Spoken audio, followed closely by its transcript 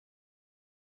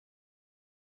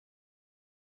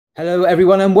Hello,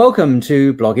 everyone, and welcome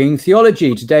to Blogging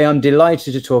Theology. Today, I'm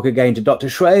delighted to talk again to Dr.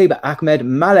 Shoaib Ahmed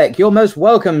Malik. You're most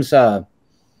welcome, sir.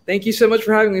 Thank you so much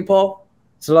for having me, Paul.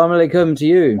 Assalamu alaikum to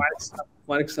you.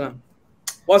 Wa alaikum salam.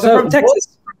 Well, I'm from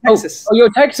Texas. Texas. Oh, you're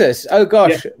Texas. Oh,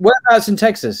 gosh. Yeah. Whereabouts in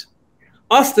Texas?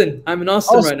 Austin. I'm in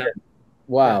Austin right now.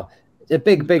 Wow. It's a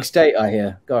big, big state, I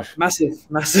hear. Gosh. Massive,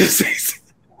 massive state.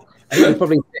 I think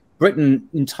probably Britain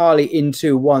entirely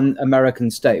into one American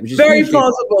state, which is very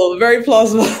plausible. Very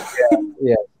plausible.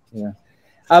 Yeah.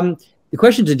 The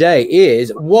question today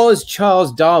is, was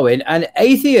Charles Darwin an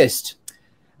atheist?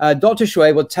 Dr.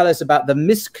 Shoaib will tell us about the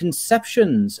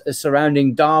misconceptions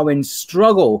surrounding Darwin's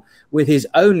struggle with his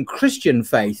own Christian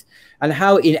faith and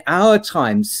how in our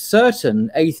times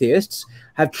certain atheists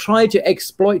have tried to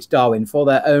exploit Darwin for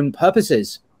their own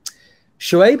purposes.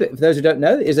 Shoaib, for those who don't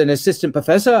know, is an assistant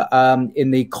professor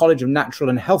in the College of Natural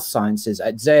and Health Sciences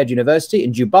at Zayed University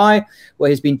in Dubai,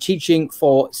 where he's been teaching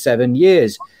for 7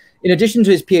 years. In addition to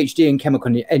his PhD in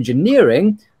chemical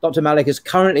engineering, Dr. Malik is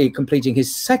currently completing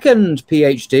his second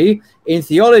PhD in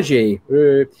theology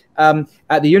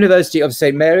at the University of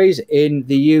St. Mary's in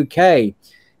the UK.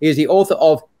 He is the author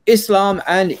of Islam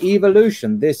and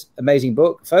Evolution, this amazing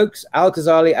book, folks,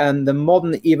 Al-Ghazali and the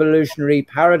Modern Evolutionary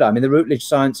Paradigm in the Routledge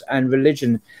Science and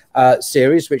Religion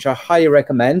series, which I highly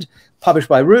recommend, published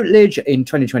by Routledge in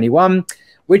 2021,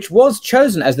 which was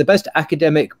chosen as the best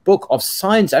academic book of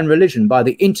science and religion by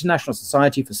the International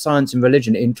Society for Science and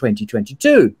Religion in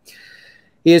 2022.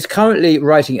 He is currently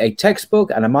writing a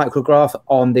textbook and a micrograph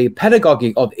on the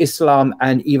pedagogy of Islam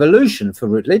and evolution for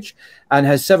Routledge and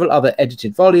has several other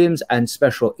edited volumes and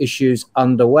special issues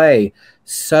underway.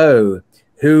 So,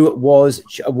 who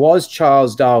was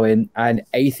Charles Darwin an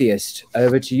atheist?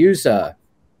 Over to you, sir.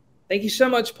 Thank you so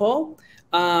much, Paul,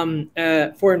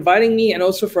 for inviting me and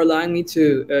also for allowing me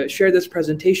to share this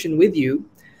presentation with you.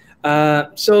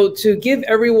 So to give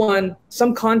everyone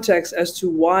some context as to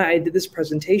why I did this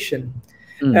presentation,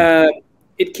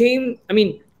 it came,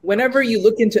 whenever you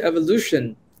look into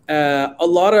evolution, a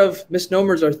lot of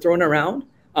misnomers are thrown around.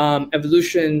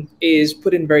 Evolution is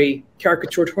put in very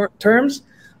caricature terms.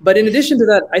 But in addition to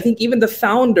that, I think even the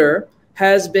founder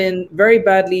has been very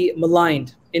badly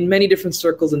maligned in many different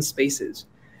circles and spaces.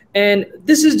 And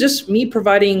this is just me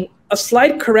providing a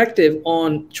slight corrective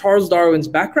on Charles Darwin's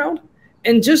background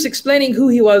and just explaining who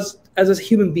he was as a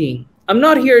human being. I'm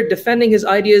not here defending his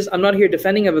ideas. I'm not here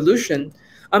defending evolution.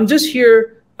 I'm just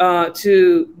here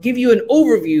to give you an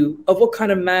overview of what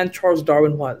kind of man Charles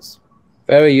Darwin was.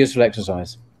 Very useful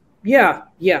exercise. Yeah,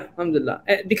 alhamdulillah.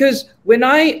 Because when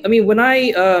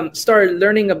I started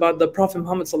learning about the Prophet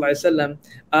Muhammad sallallahu alaihi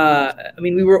wasallam,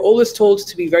 we were always told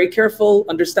to be very careful,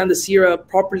 understand the seerah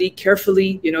properly,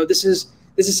 carefully. You know, this is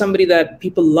somebody that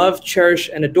people love, cherish,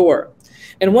 and adore.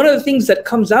 And one of the things that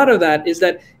comes out of that is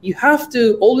that you have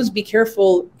to always be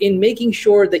careful in making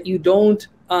sure that you don't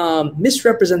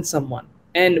misrepresent someone.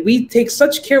 And we take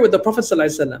such care with the Prophet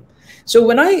ﷺ. So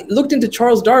when I looked into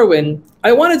Charles Darwin,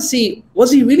 I wanted to see,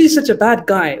 was he really such a bad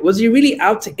guy? Was he really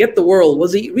out to get the world?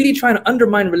 Was he really trying to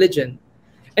undermine religion?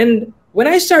 And when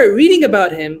I started reading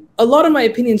about him, a lot of my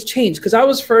opinions changed because I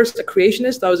was first a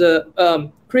creationist. I was a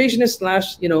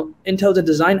creationist / intelligent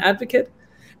design advocate.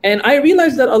 And I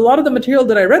realized that a lot of the material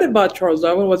that I read about Charles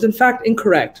Darwin was in fact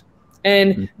incorrect.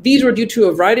 And these were due to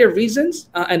a variety of reasons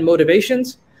and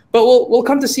motivations. But we'll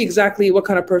come to see exactly what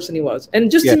kind of person he was.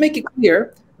 And just to make it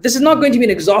clear, this is not going to be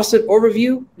an exhaustive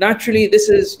overview. Naturally, this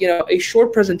is a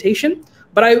short presentation.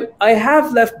 But I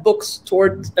have left books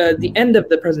toward the end of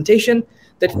the presentation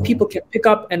that people can pick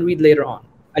up and read later on.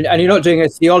 And you're not doing a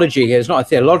theology here. It's not a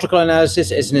theological analysis.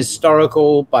 It's an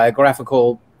historical,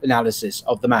 biographical analysis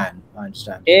of the man, I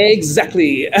understand.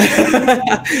 Exactly.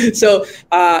 So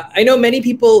I know many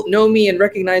people know me and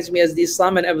recognize me as the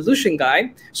Islam and evolution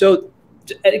guy. So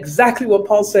exactly what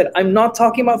Paul said, I'm not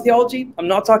talking about theology. I'm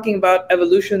not talking about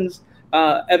evolution's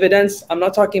evidence. I'm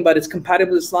not talking about its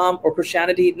compatible Islam or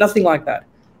Christianity, nothing like that.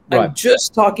 Right. I'm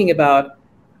just talking about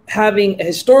having a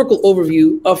historical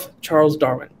overview of Charles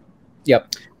Darwin.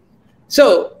 Yep.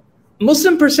 So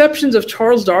Muslim perceptions of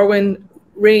Charles Darwin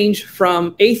range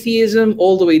from atheism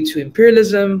all the way to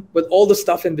imperialism with all the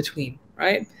stuff in between,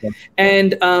 right? Yep.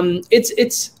 And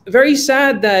it's very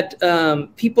sad that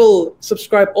people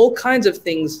subscribe all kinds of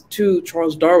things to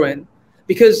Charles Darwin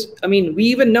because, we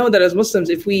even know that as Muslims,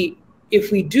 if we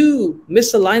do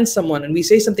misalign someone and we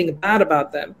say something bad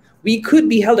about them, we could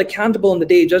be held accountable in the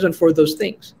day of judgment for those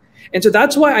things. And so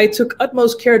that's why I took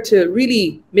utmost care to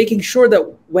really making sure that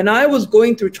when I was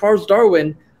going through Charles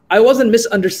Darwin, I wasn't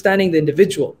misunderstanding the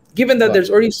individual, given that there's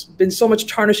already been so much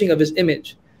tarnishing of his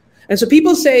image. And so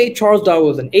people say Charles Darwin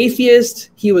was an atheist,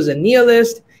 he was a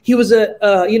nihilist, He was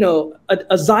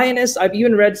a Zionist. I've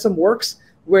even read some works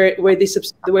where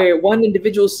one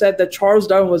individual said that Charles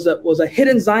Darwin was a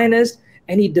hidden Zionist,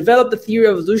 and he developed the theory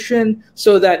of evolution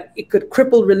so that it could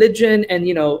cripple religion and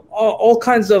all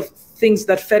kinds of things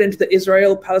that fed into the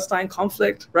Israel-Palestine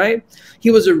conflict, right? He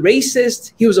was a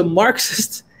racist, he was a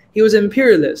Marxist, he was an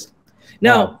imperialist.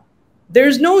 Now,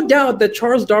 there's no doubt that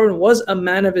Charles Darwin was a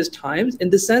man of his times in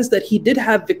the sense that he did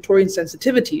have Victorian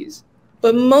sensitivities,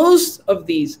 but most of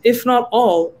these, if not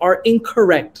all, are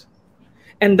incorrect.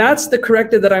 And that's the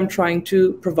corrective that I'm trying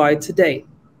to provide today.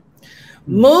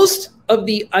 Most of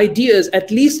the ideas,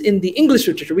 at least in the English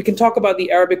literature, we can talk about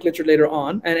the Arabic literature later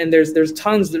on, and there's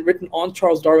tons that written on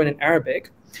Charles Darwin in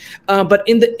Arabic. But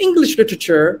in the English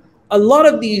literature, a lot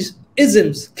of these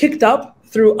isms kicked up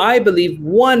through, I believe,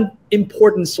 one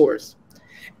important source,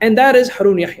 and that is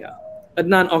Harun Yahya,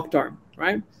 Adnan Oktar,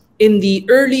 right? In the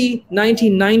early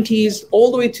 1990s,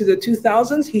 all the way to the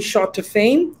 2000s, he shot to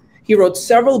fame. He wrote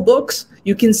several books.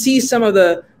 You can see some of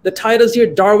the titles here: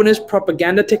 Darwinist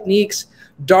Propaganda Techniques,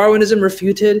 Darwinism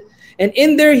Refuted. And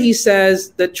in there, he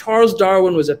says that Charles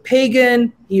Darwin was a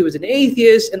pagan, he was an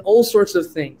atheist, and all sorts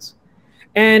of things.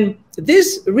 And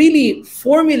this really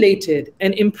formulated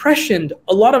and impressioned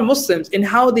a lot of Muslims in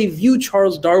how they view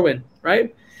Charles Darwin,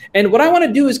 right? And what I want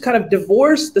to do is kind of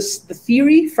divorce the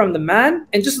theory from the man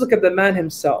and just look at the man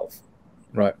himself.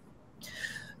 Right.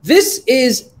 This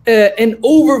is an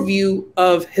overview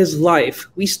of his life.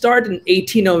 We start in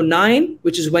 1809,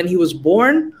 which is when he was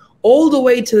born, all the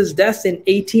way to his death in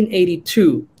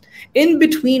 1882. In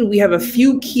between, we have a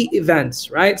few key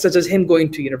events, right? Such as him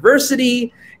going to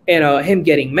university, him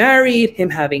getting married, him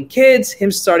having kids,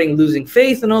 him starting losing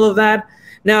faith and all of that.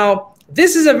 Now,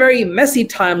 this is a very messy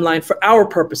timeline for our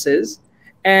purposes.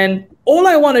 And all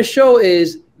I want to show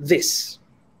is this.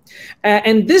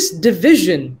 And this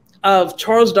division of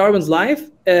Charles Darwin's life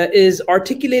is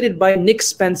articulated by Nick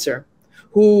Spencer,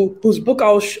 whose book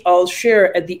I'll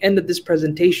share at the end of this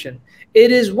presentation.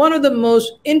 It is one of the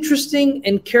most interesting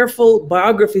and careful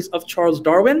biographies of Charles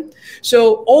Darwin.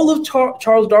 So all of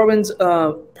Charles Darwin's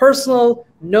personal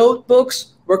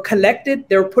notebooks were collected,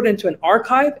 they were put into an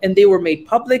archive, and they were made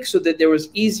public so that there was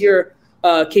easier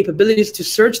capabilities to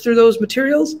search through those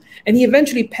materials. And he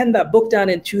eventually penned that book down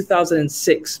in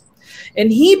 2006.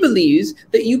 And he believes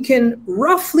that you can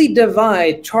roughly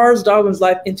divide Charles Darwin's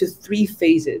life into 3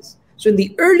 phases. So in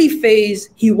the early phase,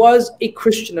 he was a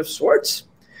Christian of sorts.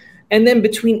 And then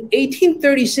between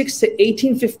 1836 to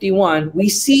 1851, we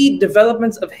see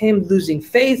developments of him losing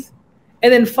faith,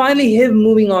 and then finally him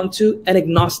moving on to an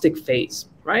agnostic phase,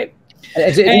 right?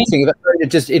 It's interesting.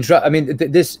 Just interrupt. I mean,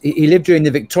 he lived during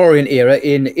the Victorian era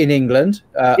in England,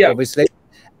 obviously,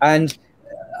 and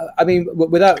I mean,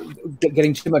 without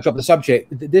getting too much off the subject,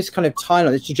 this kind of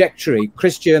timeline, this trajectory,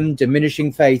 Christian,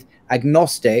 diminishing faith,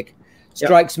 agnostic,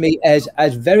 strikes me as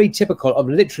very typical of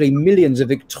literally millions of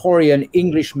Victorian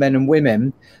English men and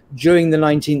women during the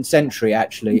 19th century.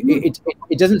 Actually,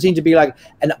 it doesn't seem to be like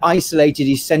an isolated,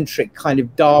 eccentric kind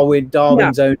of Darwin's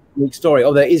own unique story.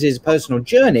 Although it is his personal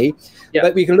journey,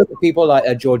 but we can look at people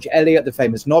like George Eliot, the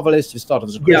famous novelist who started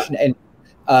as a Christian, and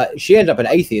she ended up an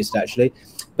atheist actually.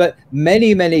 But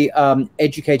many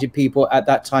educated people at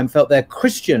that time felt their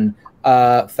Christian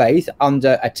faith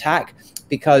under attack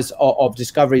because of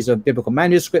discoveries of biblical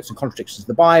manuscripts and contradictions of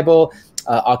the Bible,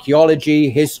 archaeology,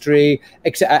 history,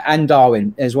 and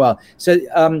Darwin as well. So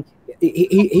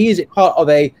he is part of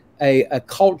a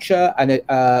culture and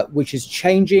which is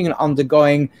changing and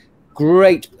undergoing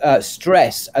great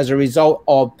stress as a result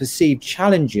of perceived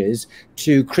challenges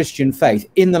to Christian faith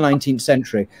in the 19th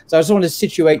century. So I just want to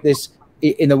situate this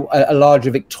in a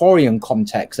larger Victorian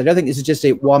context. I don't think this is just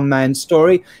a one-man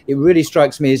story. It really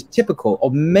strikes me as typical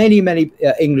of many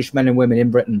English men and women in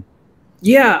Britain.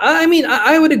 Yeah, I mean,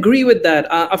 I would agree with that.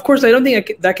 Of course, I don't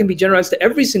think that can be generalized to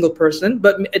every single person,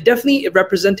 but definitely a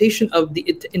representation of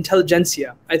the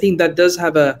intelligentsia. I think that does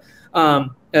have a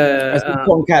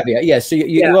one caveat. Yes, so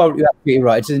you're absolutely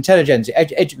right. It's intelligentsia,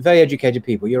 very educated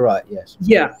people. You're right. Yes.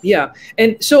 Yeah.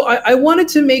 And so I wanted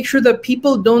to make sure that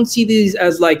people don't see these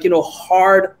as like,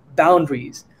 hard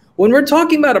boundaries. When we're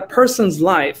talking about a person's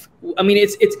life, I mean,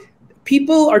 it's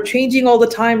people are changing all the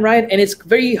time, right? And it's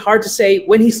very hard to say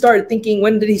when he started thinking,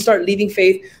 when did he start leaving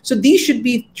faith? So these should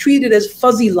be treated as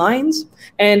fuzzy lines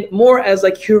and more as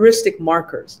like heuristic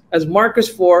markers, as markers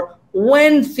for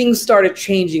when things started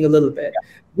changing a little bit.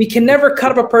 We can never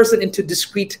cut up a person into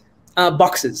discrete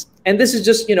boxes. And this is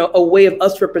just, a way of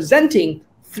us representing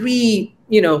 3,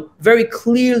 very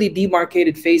clearly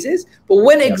demarcated phases. But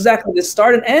when exactly they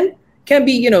start and end can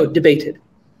be, debated.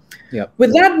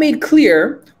 With that made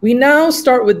clear, we now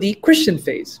start with the Christian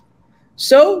phase.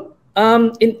 So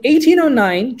in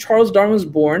 1809, Charles Darwin was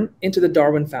born into the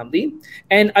Darwin family,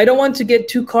 and I don't want to get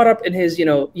too caught up in his,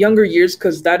 younger years,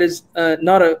 because that is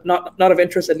not of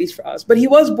interest, at least for us. But he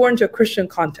was born to a Christian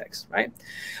context, right?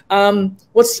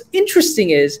 What's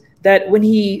interesting is that when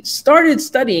he started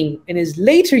studying in his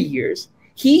later years,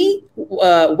 he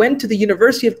went to the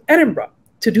University of Edinburgh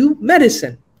to do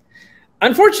medicine.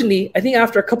 Unfortunately, I think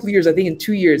after a couple of years, I think in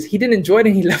 2 years, he didn't enjoy it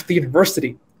and he left the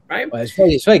university. Right? Well,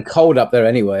 it's very cold up there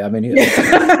anyway. I mean,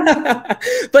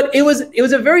 but it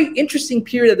was a very interesting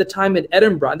period at the time in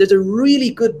Edinburgh. There's a really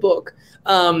good book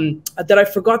that I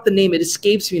forgot the name. It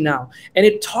escapes me now. And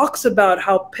it talks about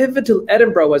how pivotal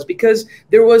Edinburgh was, because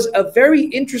there was a very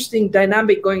interesting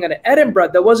dynamic going on at Edinburgh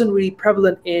that wasn't really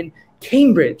prevalent in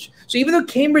Cambridge. So even though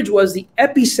Cambridge was the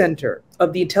epicenter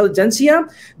of the intelligentsia,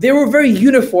 they were very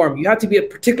uniform. You had to be a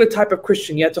particular type of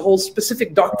Christian. You had to hold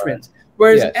specific doctrines.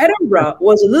 Whereas Edinburgh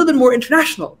was a little bit more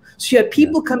international. So you had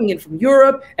people coming in from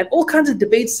Europe, and all kinds of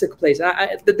debates took place.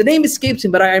 The name escapes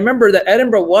me, but I remember that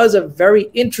Edinburgh was a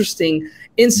very interesting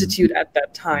institute at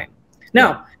that time.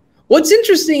 Now, what's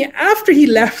interesting, after he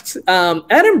left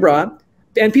Edinburgh,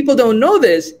 and people don't know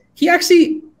this, he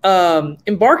actually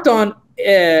embarked on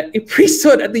a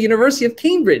priesthood at the University of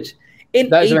Cambridge.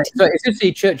 So is this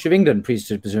the Church of England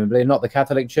priesthood, presumably, not the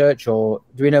Catholic Church, or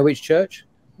do we know which church?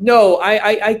 No,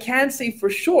 I can't say for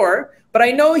sure, but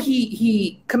I know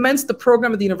he commenced the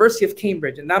program at the University of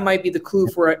Cambridge, and that might be the clue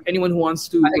for anyone who wants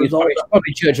to resolve it.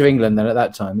 Probably Church of England then at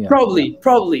that time, yeah.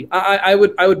 Probably. I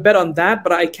would bet on that,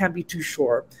 but I can't be too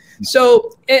sure.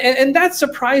 So, and that's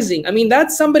surprising. I mean,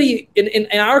 that's somebody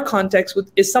in our context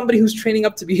is somebody who's training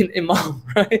up to be an imam,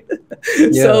 right?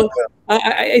 So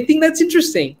I think that's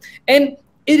interesting. And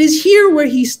it is here where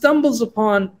he stumbles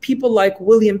upon people like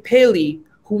William Paley,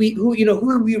 who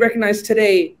we recognize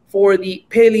today for the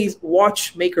Paley's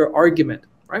watchmaker argument,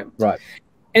 right? Right.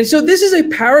 And so this is a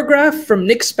paragraph from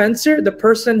Nick Spencer, the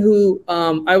person who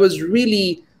I was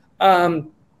really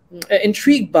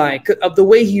intrigued by, of the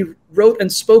way he wrote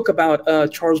and spoke about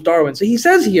Charles Darwin. So he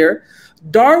says here,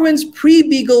 Darwin's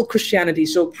pre-Beagle Christianity.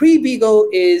 So pre-Beagle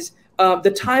is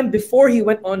the time before he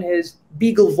went on his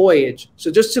Beagle voyage.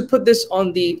 So just to put this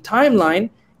on the timeline,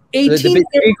 the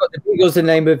Beagle's the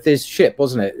name of this ship,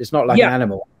 wasn't it? It's not like an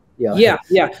animal. Yeah.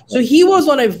 So he was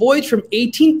on a voyage from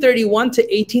 1831 to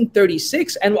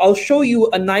 1836, and I'll show you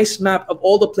a nice map of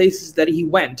all the places that he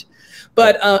went.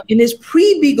 But in his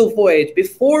pre-Beagle voyage,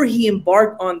 before he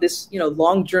embarked on this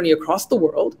long journey across the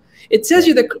world, it says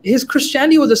here that his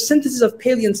Christianity was a synthesis of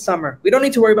Paley and Summer. We don't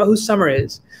need to worry about who Summer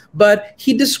is, but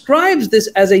he describes this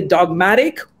as a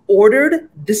dogmatic, ordered,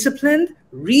 disciplined,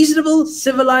 reasonable,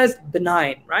 civilized,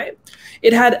 benign, right?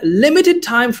 It had limited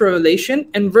time for revelation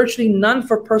and virtually none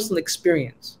for personal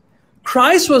experience.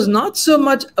 Christ was not so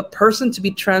much a person to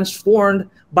be transformed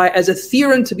by as a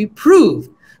theorem to be proved.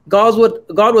 God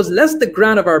was less the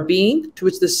ground of our being, to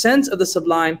which the sense of the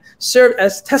sublime served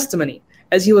as testimony,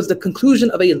 as he was the conclusion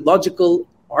of a logical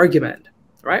argument,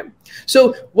 right?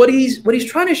 So what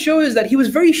he's trying to show is that he was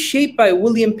very shaped by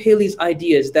William Paley's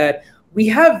ideas that we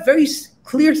have very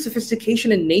clear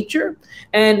sophistication in nature,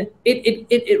 and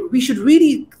we should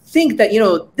really think that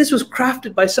this was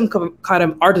crafted by some kind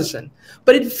of artisan.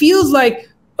 But it feels like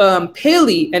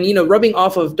Paley, and rubbing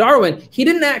off of Darwin, he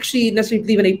didn't actually necessarily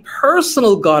believe in a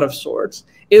personal God of sorts.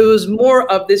 It was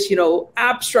more of this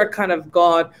abstract kind of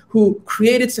God who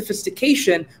created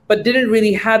sophistication but didn't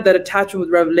really have that attachment with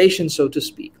revelation, so to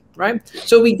speak, right?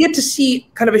 So we get to see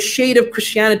kind of a shade of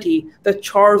Christianity that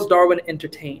Charles Darwin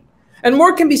entertained. And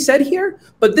more can be said here,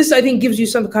 but this, I think, gives you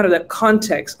some kind of that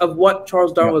context of what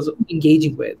Charles Darwin was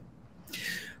engaging with.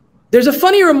 There's a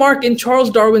funny remark in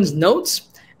Charles Darwin's notes,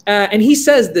 and he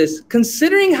says this,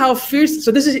 considering how fierce,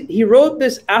 so he wrote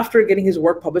this after getting his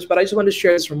work published, but I just wanted to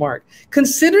share this remark.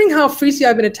 Considering how fiercely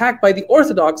I've been attacked by the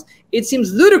Orthodox, it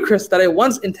seems ludicrous that I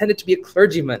once intended to be a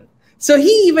clergyman. So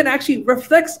he even actually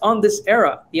reflects on this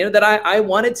era, that I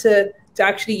wanted to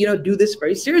actually, do this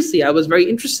very seriously. I was very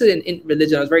interested in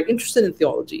religion. I was very interested in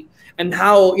theology and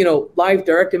how, life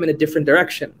directed him in a different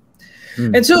direction.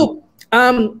 And so,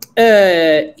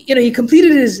 he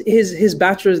completed his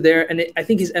bachelor's there, and I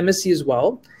think his MSc as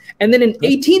well. And then in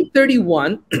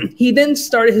 1831, he then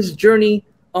started his journey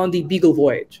on the Beagle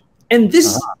voyage. And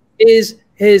this is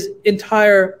his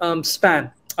entire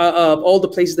span of all the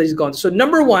places that he's gone. So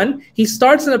number one, he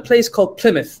starts in a place called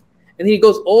Plymouth. And he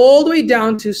goes all the way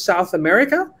down to South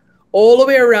America, all the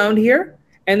way around here.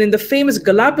 And then the famous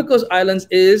Galapagos Islands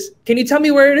is, can you tell me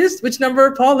where it is? Which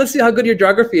number, Paul? Let's see how good your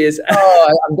geography is.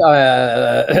 I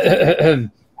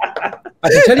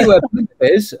can tell you where Plymouth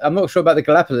is. I'm not sure about the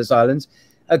Galapagos Islands.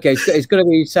 Okay, it's going to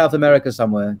be South America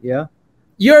somewhere, yeah?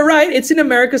 You're right. It's in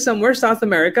America somewhere, South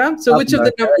America. So South which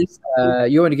America. of the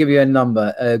numbers? You want to give you a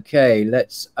number? Okay,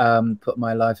 let's put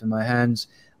my life in my hands.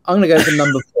 I'm going to go for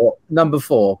number 4. Number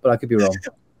 4, but I could be wrong.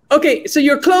 Okay, so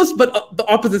you're close, but the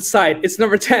opposite side. It's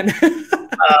number 10.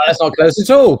 That's not close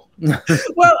at all.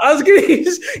 Well, I was going to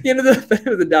use, the benefit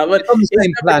of the doubt. But it's on the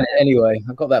same planet anyway.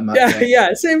 I've got that map.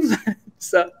 Yeah, same planet.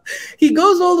 So he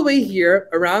goes all the way here,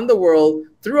 around the world,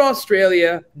 through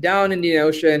Australia, down Indian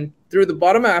Ocean, through the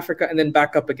bottom of Africa, and then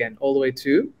back up again, all the way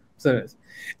to Plymouth.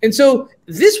 And so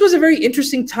this was a very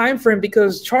interesting time for him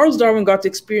because Charles Darwin got to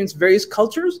experience various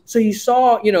cultures. So he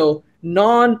saw,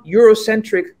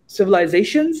 non-Eurocentric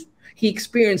civilizations. He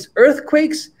experienced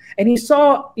earthquakes, and he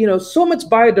saw, so much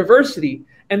biodiversity.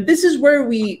 And this is where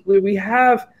we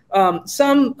have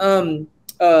some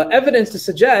evidence to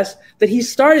suggest that he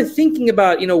started thinking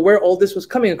about, where all this was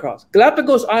coming across.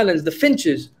 Galapagos Islands, the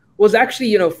finches, was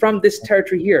actually, from this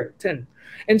territory here, 10.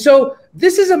 And so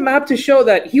this is a map to show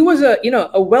that he was a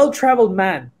well-traveled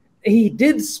man. He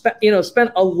did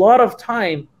spend a lot of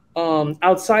time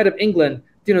outside of England,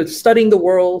 studying the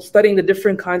world, studying the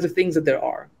different kinds of things that there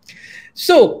are.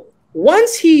 So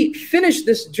once he finished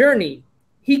this journey,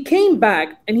 he came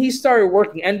back and he started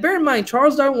working. And bear in mind,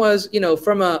 Charles Darwin was,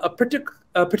 from a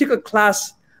particular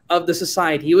class of the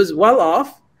society. He was well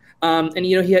off, and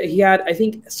he had, I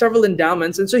think, several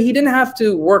endowments, and so he didn't have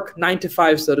to work 9 to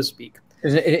 5, so to speak.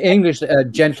 An English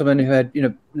gentleman who had,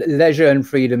 leisure and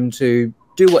freedom to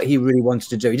do what he really wanted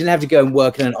to do. He didn't have to go and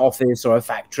work in an office or a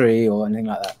factory or anything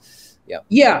like that.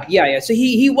 Yeah. So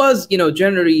he was,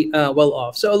 generally well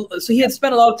off. So he had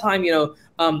spent a lot of time,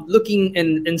 looking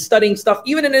and studying stuff,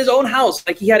 even in his own house.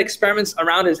 Like he had experiments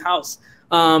around his house,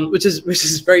 which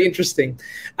is very interesting.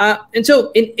 And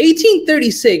so in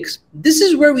 1836, this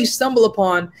is where we stumble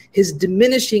upon his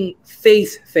diminishing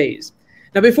faith phase.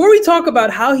 Now, before we talk about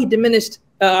how he diminished,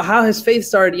 how his faith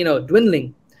started,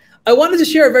 dwindling, I wanted to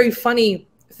share a very funny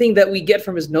thing that we get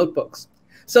from his notebooks.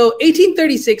 So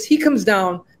 1836, he comes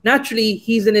down. Naturally,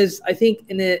 he's in his, I think,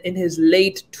 in his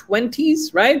late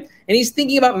 20s, right? And he's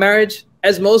thinking about marriage,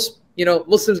 as most,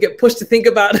 Muslims get pushed to think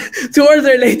about towards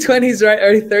their late 20s, right,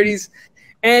 early 30s.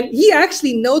 And he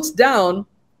actually notes down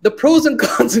the pros and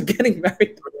cons of getting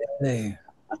married. Really?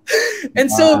 And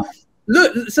so,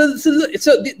 look,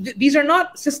 these are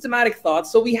not systematic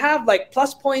thoughts. So we have like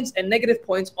plus points and negative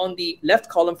points on the left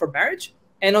column for marriage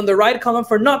and on the right column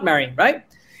for not marrying, right?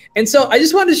 And so I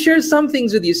just wanted to share some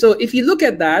things with you. So if you look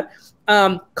at that,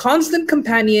 constant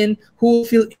companion who will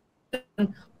feel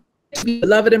to be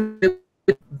beloved and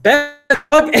better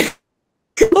dog.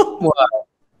 Wow.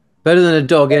 Better than a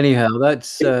dog anyhow.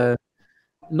 That's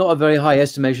not a very high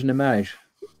estimation of marriage.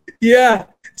 Yeah.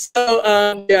 So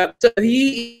so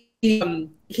he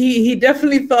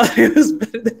definitely thought it was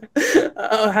better than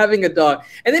having a dog.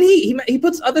 And then he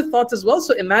puts other thoughts as well.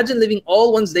 So imagine living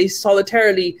all one's days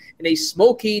solitarily in a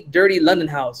smoky, dirty London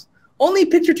house. Only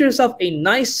picture to yourself a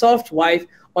nice, soft wife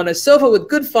on a sofa with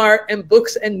good fire and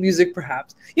books and music,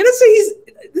 perhaps. So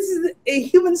this is a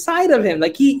human side of him.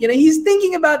 Like he's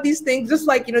thinking about these things just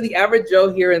like, the average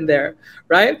Joe here and there,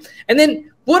 right? And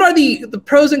then what are the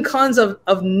pros and cons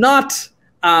of not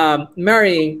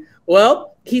marrying?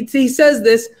 Well, he says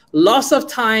this: loss of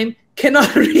time,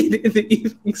 cannot read in the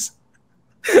evenings.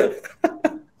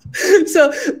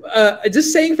 So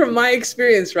just saying from my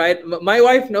experience, right? My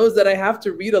wife knows that I have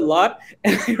to read a lot,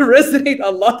 and I resonate a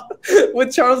lot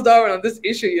with Charles Darwin on this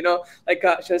issue. Should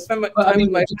I spend my time with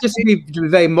my just to be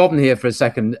very modern here for a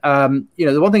second?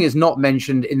 The one thing is not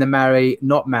mentioned in the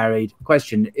not married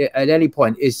question at any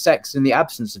point is sex in the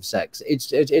absence of sex.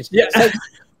 It's yeah. Sex,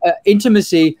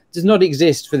 intimacy does not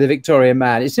exist for the Victorian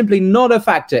man. It's simply not a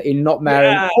factor in not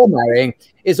marrying or marrying.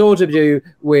 It's all to do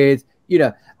with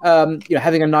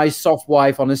having a nice soft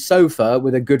wife on a sofa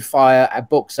with a good fire,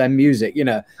 books and music.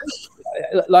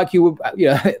 Like you would.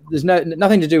 There's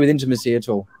nothing to do with intimacy at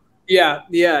all. Yeah.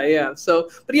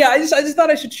 So, but yeah, I just thought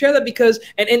I should share that because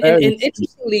and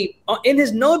interestingly, in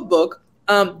his notebook,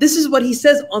 this is what he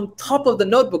says on top of the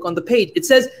notebook on the page. It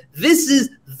says, "This is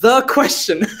the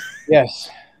question." Yes.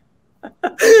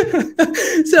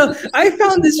 So I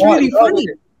found this really funny.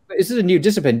 This is a new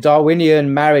discipline,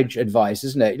 Darwinian marriage advice,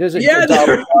 isn't it? Yeah.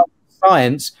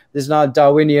 Science. There's now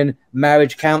Darwinian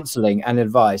marriage counselling and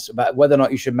advice about whether or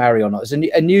not you should marry or not. It's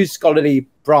a new scholarly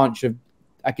branch of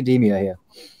academia here.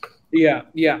 Yeah.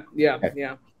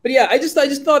 But yeah, I just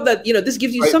thought that this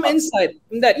gives you some insight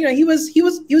in that he was a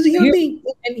human being,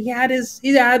 and he had his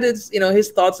his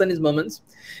thoughts and his moments.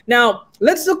 Now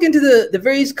let's look into the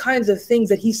various kinds of things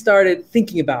that he started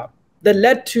thinking about that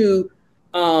led to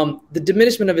the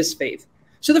diminishment of his faith.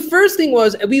 So the first thing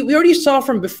was, we already saw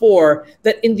from before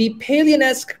that in the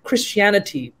Paleonesque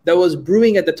Christianity that was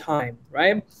brewing at the time,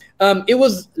 right? It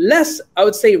was less, I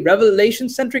would say,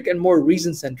 revelation-centric and more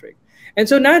reason-centric. And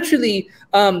so naturally,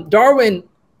 Darwin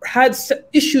had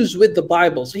issues with the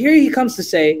Bible. So here he comes to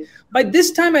say, by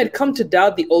this time I had come to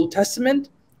doubt the Old Testament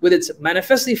with its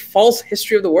manifestly false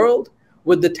history of the world,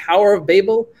 with the Tower of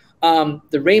Babel,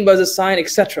 the rainbow as a sign,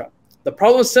 etc. The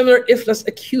problem is similar, if less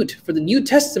acute, for the New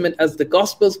Testament, as the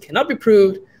Gospels cannot be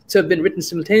proved to have been written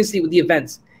simultaneously with the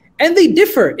events. And they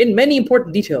differ in many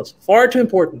important details, far too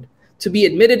important to be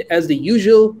admitted as the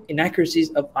usual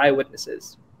inaccuracies of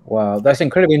eyewitnesses. Wow, that's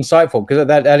incredibly insightful, because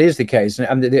that is the case.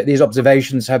 And these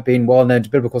observations have been well known to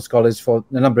biblical scholars for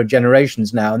a number of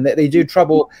generations now, and they do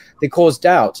trouble, they cause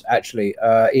doubt, actually,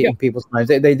 in people's minds.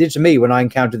 They did to me when I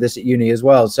encountered this at uni as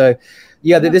well. So,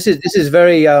 yeah, this is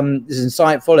very this is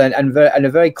insightful and a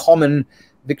very common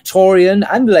Victorian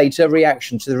and later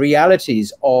reaction to the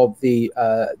realities of the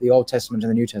Old Testament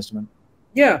and the New Testament.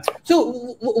 Yeah.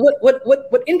 So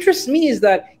what interests me is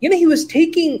that, he was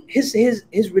taking his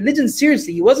religion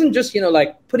seriously. He wasn't just,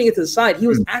 like putting it to the side. He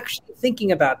was actually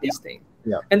thinking about these things.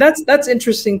 Yeah. And that's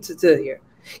interesting to hear.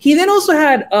 He then also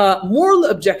had moral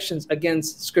objections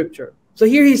against Scripture. So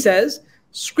here he says,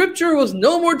 Scripture was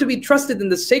no more to be trusted than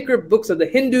the sacred books of the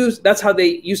Hindus. That's how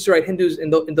they used to write Hindus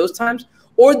in those times,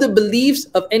 or the beliefs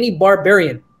of any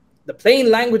barbarian. The plain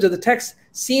language of the text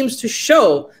seems to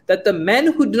show that the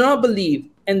men who do not believe,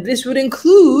 and this would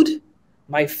include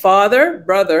my father,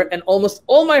 brother, and almost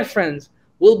all my friends,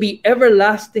 will be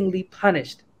everlastingly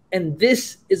punished. And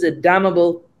this is a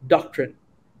damnable doctrine.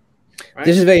 Right?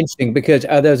 This is very interesting, because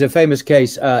there was a famous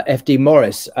case, F.D.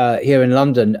 Morris, here in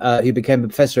London, who became a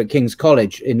professor at King's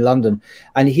College in London,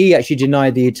 and he actually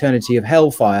denied the eternity of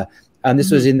hellfire. And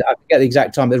this was in, I forget the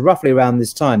exact time, but roughly around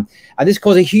this time. And this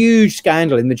caused a huge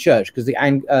scandal in the church, because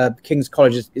the King's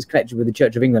College is connected with the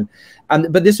Church of England.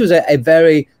 But this was a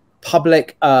very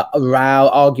public row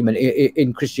argument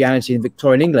in Christianity in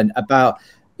Victorian England about,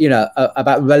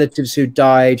 about relatives who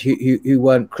died, who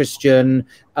weren't Christian,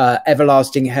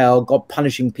 everlasting hell, God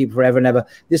punishing people forever and ever.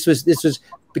 This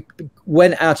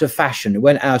went out of fashion, it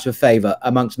went out of favor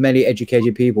amongst many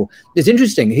educated people. It's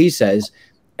interesting, he says,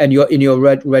 and in your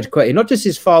red quote, not just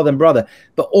his father and brother,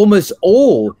 but almost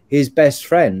all his best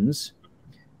friends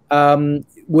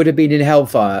would have been in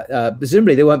hellfire.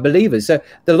 Presumably they weren't believers. So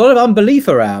there's a lot of unbelief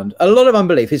around, a lot of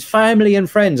unbelief. His family and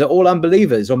friends are all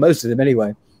unbelievers, or most of them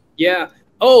anyway. Yeah.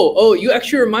 Oh, you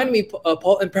actually remind me,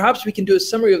 Paul, and perhaps we can do a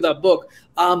summary of that book.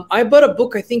 I bought a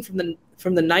book, I think from the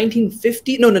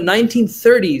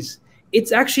 1930s.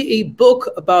 It's actually a book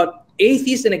about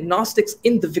atheists and agnostics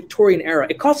in the Victorian era.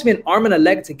 It cost me an arm and a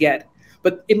leg to get,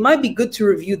 but it might be good to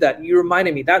review that. You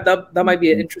reminded me that might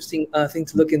be an interesting thing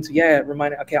to look into. Yeah,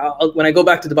 remind. Okay, when I go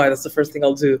back to Dubai, that's the first thing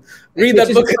I'll do. Read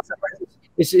that book.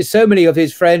 It's so many of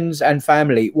his friends and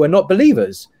family were not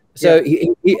believers. So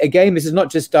again, this is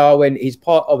not just Darwin. He's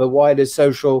part of a wider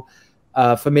social,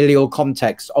 familial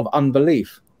context of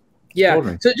unbelief.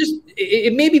 Yeah, so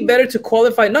it may be better to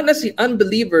qualify not necessarily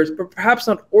unbelievers, but perhaps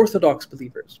not orthodox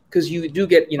believers, because you do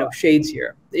get shades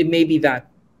here. It may be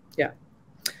that, yeah,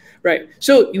 right.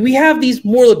 So we have these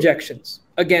moral objections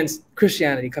against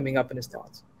Christianity coming up in his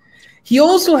thoughts. He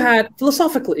also had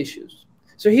philosophical issues.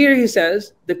 So here he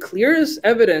says the clearest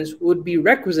evidence would be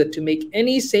requisite to make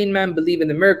any sane man believe in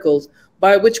the miracles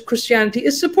by which Christianity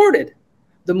is supported.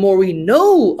 The more we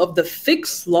know of the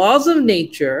fixed laws of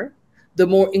nature, the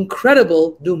more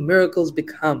incredible do miracles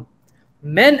become.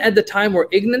 Men at the time were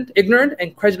ignorant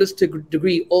and credulous to a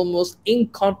degree almost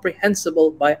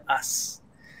incomprehensible by us.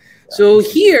 So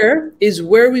here is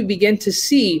where we begin to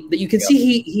see that you can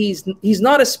see he's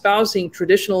not espousing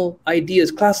traditional ideas,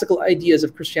 classical ideas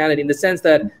of Christianity, in the sense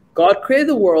that God created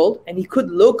the world and he could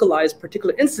localize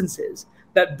particular instances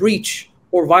that breach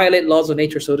or violate laws of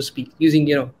nature, so to speak, using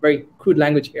very crude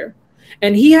language here.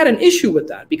 And he had an issue with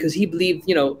that, because he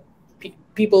believed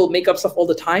people make up stuff all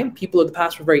the time. People of the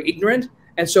past were very ignorant,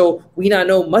 and so we now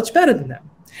know much better than them.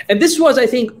 And this was, I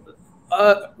think,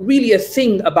 really a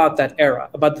thing about that era,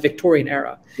 about the Victorian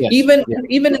era. Yes.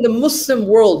 Even in the Muslim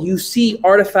world, you see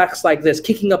artifacts like this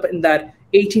kicking up in that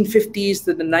 1850s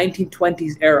to the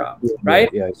 1920s era, right?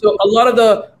 So a lot of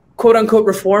the quote-unquote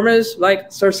reformers, like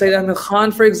Sir Sayyid Ahmed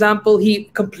Khan, for example, he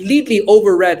completely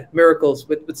overread miracles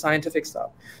with scientific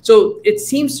stuff. So it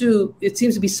seems to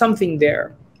be something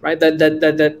there, right?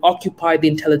 That occupied the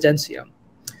intelligentsia.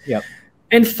 Yeah.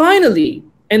 And finally,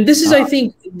 and this is, I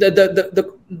think,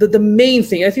 the main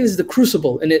thing. I think this is the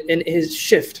crucible in his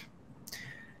shift.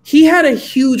 He had a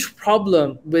huge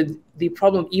problem with the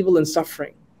problem of evil and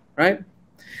suffering, right?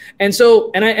 And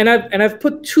so, I've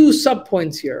put two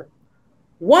subpoints here.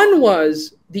 One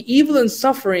was the evil and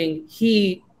suffering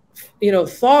he,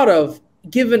 thought of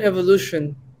given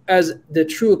evolution as the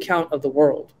true account of the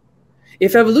world.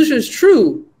 If evolution is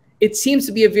true, it seems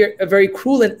to be a very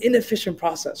cruel and inefficient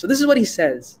process. So this is what he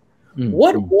says.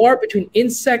 What war between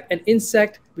insect and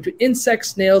insect, between insects,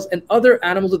 snails, and other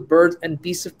animals with birds and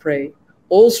beasts of prey,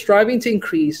 all striving to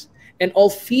increase, and all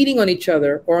feeding on each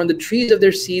other, or on the trees of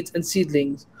their seeds and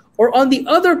seedlings, or on the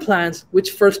other plants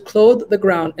which first clothe the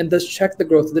ground and thus check the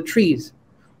growth of the trees.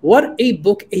 What a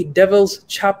book a devil's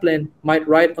chaplain might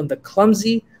write on the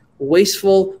clumsy,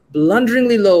 wasteful,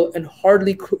 blunderingly low, and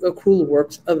hardly cruel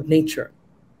works of nature.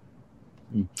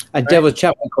 And Devil's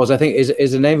Chaplain, of course, I think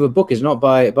is the name of a book. It's not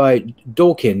by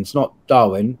Dawkins, not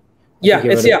Darwin. Yeah,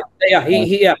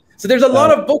 So there's a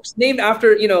lot of books named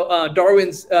after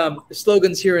Darwin's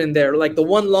slogans here and there, like the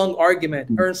One Long Argument.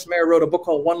 Ernst Mayr wrote a book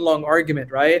called One Long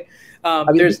Argument, right? Go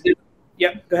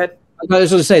ahead. I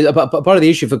was going to say, part of the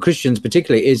issue for Christians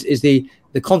particularly is the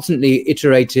constantly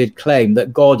iterated claim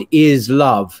that God is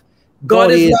love.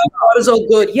 God is love. God is all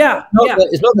good.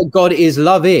 It's not that God is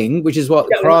loving, which is what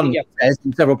the Quran says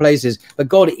in several places, but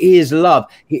God is love.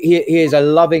 He is a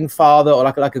loving father, or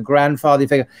like a grandfather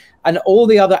figure. And all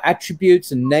the other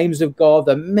attributes and names of God,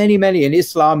 there are many in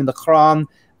Islam, in the Quran,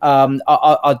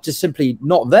 are just simply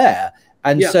not there.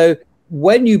 And so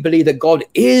when you believe that God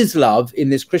is love in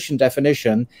this Christian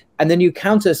definition, and then you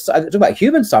counter, talk about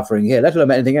human suffering here, let alone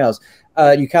anything else,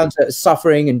 you counter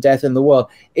suffering and death in the world,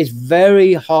 it's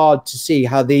very hard to see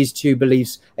how these two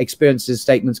beliefs, experiences,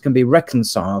 statements can be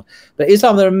reconciled. But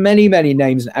Islam, there are many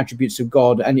names and attributes of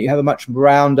God, and you have a much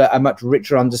rounder and much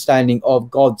richer understanding of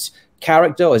God's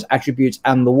character or his attributes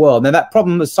and the world. Now, that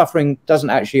problem of suffering doesn't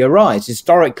actually arise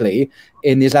historically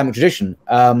in the Islamic tradition,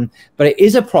 but it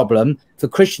is a problem for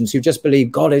Christians who just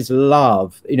believe God is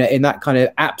love, in that kind of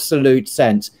absolute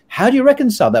sense. How do you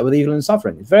reconcile that with evil and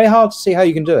suffering? It's very hard to see how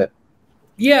you can do it.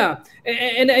 Yeah,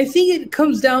 and I think it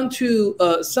comes down to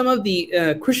some of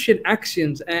the Christian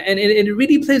axioms, and it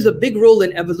really plays a big role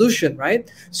in evolution,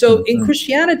 right? So in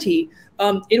Christianity,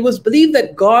 it was believed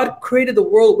that God created the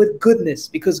world with goodness,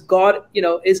 because God,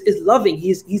 is loving.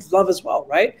 He's love as well,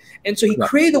 right? And so he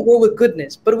created the world with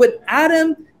goodness. But when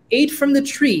Adam ate from the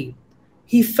tree,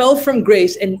 he fell from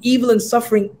grace, and evil and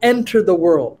suffering entered the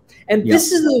world. And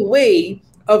this is the way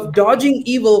of dodging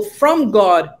evil from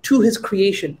God to his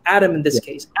creation, Adam in this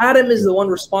case. Adam is the one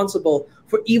responsible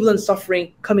for evil and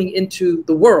suffering coming into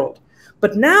the world.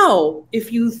 But now,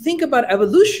 if you think about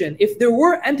evolution, if there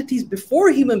were entities before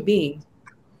human beings,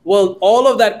 well, all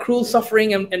of that cruel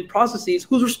suffering and processes,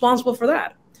 who's responsible for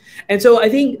that? And so I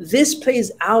think this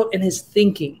plays out in his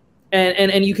thinking.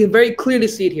 And you can very clearly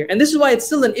see it here. And this is why it's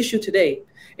still an issue today.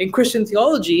 In Christian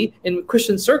theology, in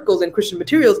Christian circles, and Christian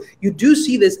materials, you do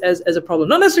see this as a problem.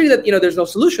 Not necessarily that there's no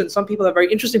solution. Some people have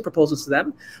very interesting proposals to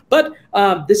them. But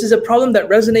this is a problem that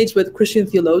resonates with Christian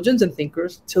theologians and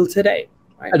thinkers till today.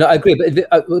 Right? And I agree. But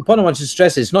the point I want to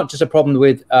stress is not just a problem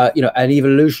with, an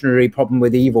evolutionary problem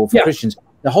with evil for Christians.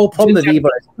 The whole problem of evil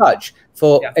as such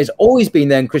has always been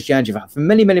there in Christianity for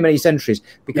many centuries,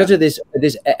 because of this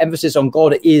emphasis on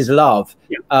God is love,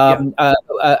 and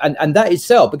that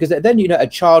itself, because then a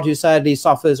child who sadly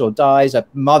suffers or dies, a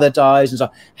mother dies, and so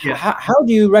how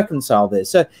do you reconcile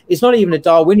this? So it's not even a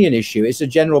Darwinian issue; it's a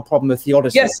general problem of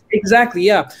theodicy. Yes, exactly.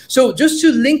 Yeah. So just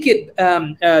to link it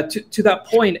to that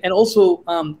point, and also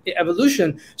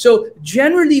evolution. So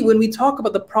generally, when we talk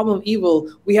about the problem of evil,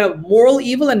 we have moral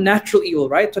evil and natural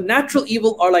evil. Right? So natural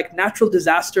evil are like natural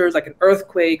disasters, like an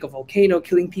earthquake, a volcano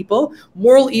killing people.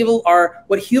 Moral evil are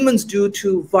what humans do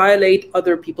to violate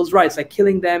other people's rights, like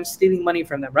killing them, stealing money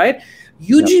from them, right?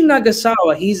 Yuji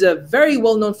Nagasawa, he's a very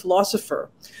well-known philosopher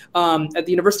at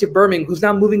the University of Birmingham, who's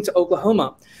now moving to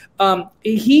Oklahoma.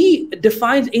 He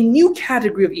defines a new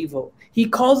category of evil. He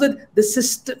calls it the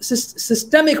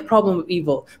systemic problem of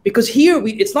evil, because here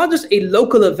it's not just a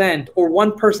local event or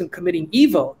one person committing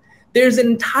evil. There's an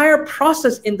entire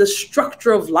process in the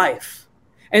structure of life.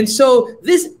 And so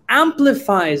this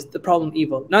amplifies the problem of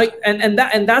evil. Now, and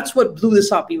that's what blew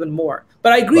this up even more.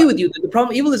 But I agree with you that the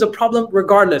problem of evil is a problem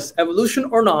regardless, evolution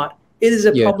or not. It is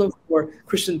a problem for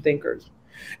Christian thinkers.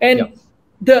 And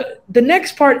the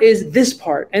next part is this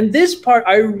part. And this part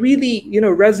I really,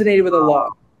 resonated with a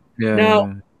lot.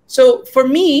 Now, so for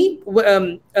me,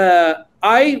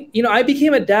 I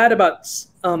became a dad about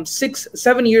 6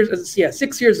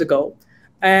 years ago,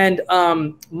 and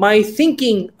my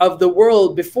thinking of the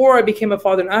world before I became a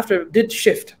father and after did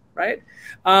shift, right?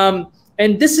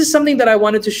 And this is something that I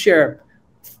wanted to share.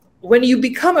 When you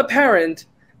become a parent,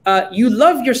 you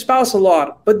love your spouse a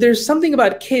lot, but there's something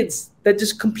about kids that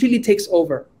just completely takes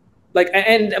over. Like,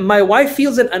 and my wife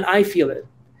feels it and I feel it.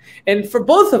 And for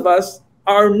both of us,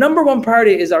 our number one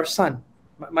priority is our son.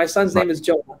 My son's name is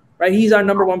Joe, right? He's our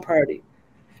number one priority.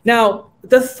 Now,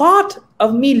 the thought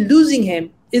of me losing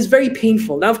him is very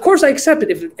painful. Now, of course, I accept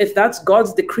it. If that's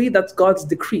God's decree, that's God's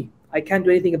decree. I can't do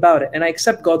anything about it, and I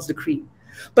accept God's decree.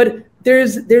 But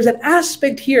there's an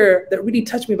aspect here that really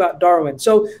touched me about Darwin.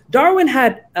 So Darwin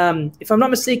had, if I'm not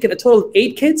mistaken, a total of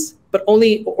 8 kids,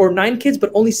 or 9 kids,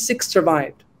 but only 6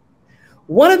 survived.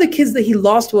 One of the kids that he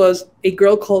lost was a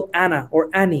girl called Anna, or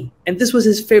Annie, and this was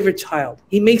his favorite child.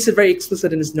 He makes it very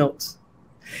explicit in his notes.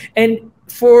 And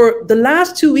for the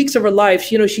last 2 weeks of her life,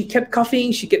 she kept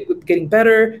coughing. She kept getting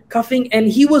better, coughing, and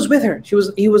he was with her.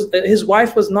 His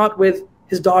wife was not with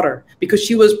his daughter because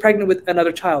she was pregnant with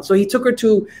another child. So he took her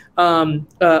to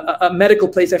a medical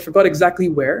place. I forgot exactly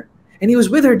where, and he was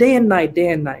with her day and night, day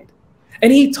and night.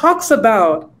 And he talks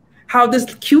about how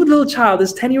this cute little child,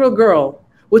 this 10-year-old girl,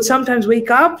 would sometimes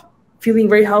wake up feeling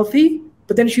very healthy,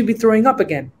 but then she'd be throwing up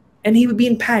again, and he would be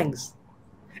in pangs.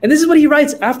 And this is what he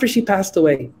writes after she passed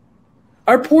away.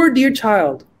 Our poor dear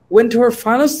child went to her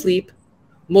final sleep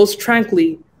most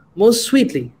tranquilly, most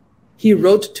sweetly. He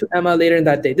wrote to Emma later in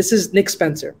that day. This is Nick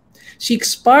Spencer. She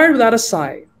expired without a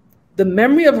sigh. The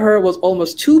memory of her was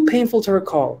almost too painful to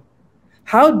recall.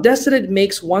 How desolate it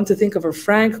makes one to think of her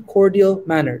frank, cordial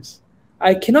manners.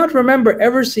 I cannot remember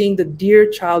ever seeing the dear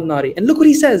child naughty. And look what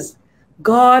he says.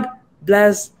 God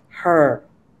bless her.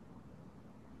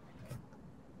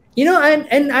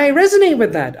 And I resonate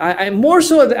with that. I more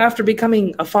so after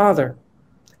becoming a father.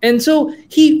 And so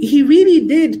he really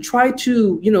did try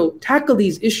to, tackle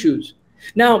these issues.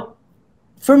 Now,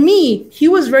 for me, he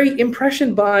was very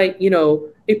impressioned by,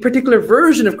 a particular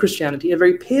version of Christianity, a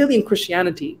very Paleo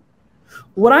Christianity.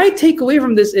 What I take away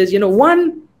from this is,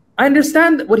 one, I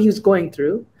understand what he was going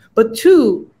through, but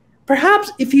 2,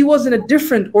 perhaps if he was in a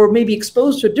different or maybe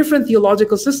exposed to a different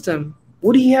theological system,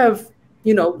 would he have,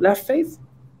 left faith?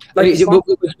 Like,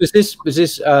 was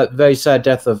this very sad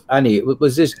death of Annie?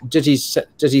 Did he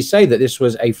say that this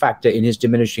was a factor in his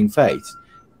diminishing faith?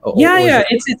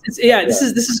 This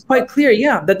is quite clear.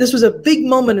 Yeah, that this was a big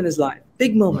moment in his life.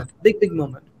 Big moment, big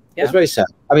moment. Yeah. It's very sad.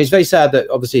 I mean, it's very sad that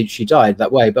obviously she died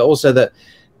that way, but also that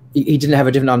he didn't have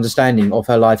a different understanding of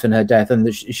her life and her death, and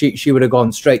that she would have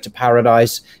gone straight to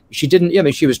paradise. She didn't. I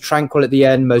mean, she was tranquil at the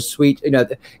end, most sweet.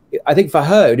 I think for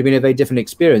her it would have been a very different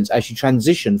experience as she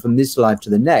transitioned from this life to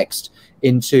the next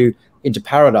into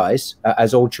paradise,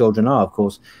 as all children are, of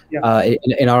course,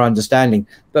 in our understanding.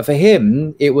 But for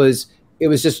him, it was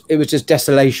just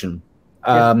desolation.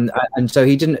 And so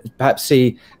he didn't perhaps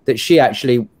see that she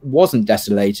actually wasn't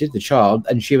desolated, the child,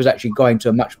 and she was actually going to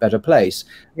a much better place,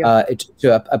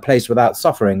 to a place without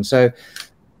suffering. So,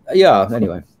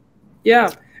 anyway. Yeah.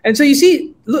 And so you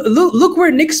see, look where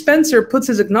Nick Spencer puts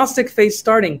his agnostic faith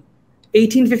starting,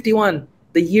 1851,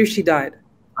 the year she died.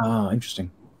 Ah, interesting.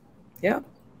 Yeah.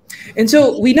 And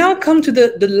so we now come to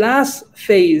the last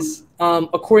phase,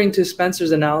 according to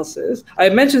Spencer's analysis. I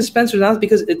mentioned Spencer's analysis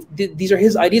because these are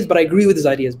his ideas, but I agree with his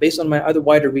ideas based on my other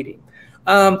wider reading.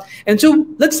 And so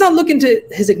let's now look into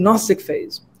his agnostic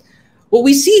phase. What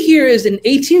we see here is in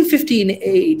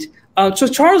 1858, so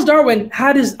Charles Darwin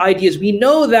had his ideas. We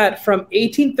know that from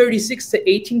 1836 to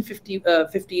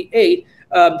 1858,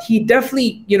 he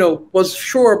definitely, was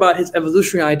sure about his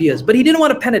evolutionary ideas, but he didn't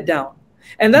want to pen it down.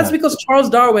 And that's because Charles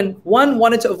Darwin, one,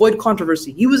 wanted to avoid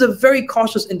controversy. He was a very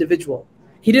cautious individual.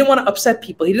 He didn't want to upset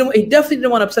people. He definitely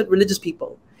didn't want to upset religious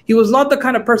people. He was not the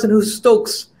kind of person who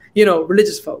stokes,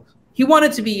 religious folks. He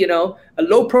wanted to be, a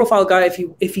low-profile guy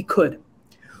if he could.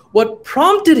 What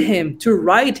prompted him to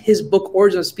write his book,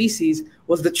 Origin of Species,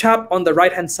 was the chap on the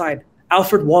right-hand side,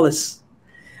 Alfred Wallace.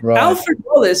 Right. Alfred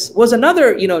Wallace was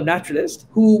another, naturalist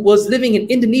who was living in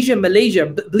Indonesia, Malaysia.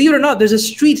 Believe it or not, there's a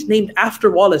street named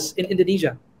after Wallace in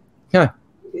Indonesia. Yeah.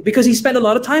 Because he spent a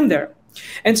lot of time there.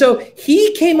 And so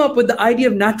he came up with the idea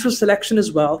of natural selection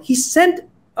as well. He sent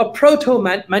a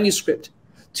proto-manuscript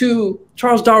to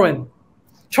Charles Darwin.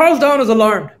 Charles Darwin was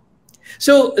alarmed.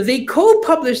 So they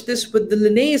co-published this with the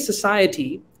Linnaeus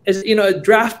Society as, a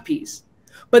draft piece.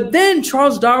 But then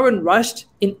Charles Darwin rushed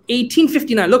in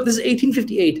 1859. Look, this is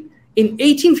 1858. In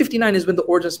 1859 is when the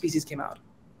Origin of Species came out.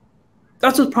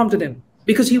 That's what prompted him,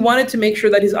 because he wanted to make sure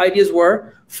that his ideas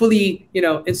were fully,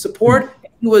 in support.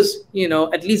 He was,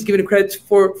 at least given credit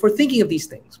for thinking of these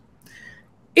things.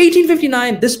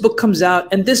 1859, this book comes out,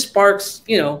 and this sparks,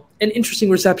 an interesting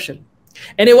reception.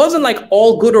 And it wasn't like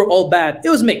all good or all bad. It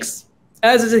was mixed.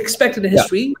 As is expected in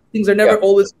history, things are never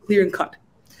always clear and cut,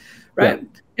 right?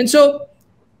 And so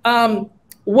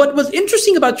what was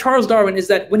interesting about Charles Darwin is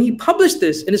that when he published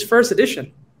this in his first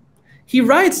edition, he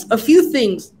writes a few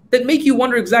things that make you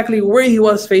wonder exactly where he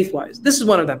was faith-wise. This is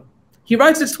one of them. He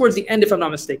writes this towards the end, if I'm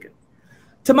not mistaken.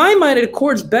 To my mind, it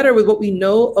accords better with what we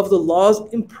know of the laws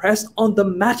impressed on the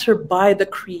matter by the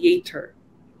Creator.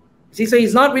 See, so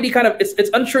he's not really it's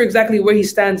unsure exactly where he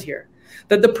stands here.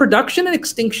 That the production and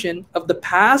extinction of the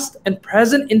past and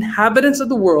present inhabitants of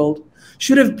the world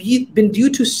should have been due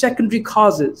to secondary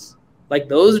causes, like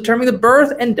those determining the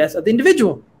birth and death of the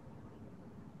individual.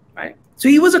 Right? So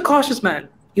he was a cautious man.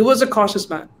 He was a cautious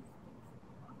man.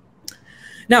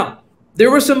 Now, there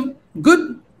were some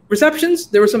good receptions,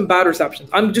 there were some bad receptions.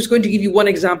 I'm just going to give you one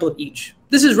example of each.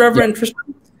 This is Reverend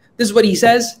Tristram. This is what he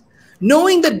says.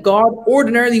 Knowing that God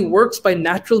ordinarily works by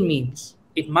natural means,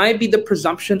 it might be the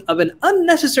presumption of an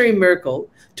unnecessary miracle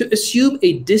to assume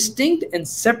a distinct and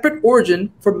separate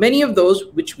origin for many of those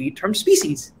which we term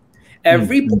species.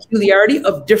 Every peculiarity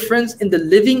of difference in the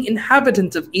living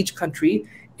inhabitants of each country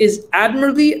is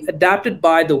admirably adapted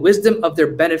by the wisdom of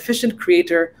their beneficent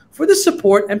Creator for the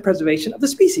support and preservation of the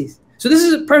species. So this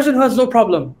is a person who has no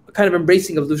problem kind of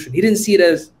embracing evolution. He didn't see it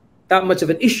as that much of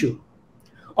an issue.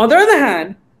 On the other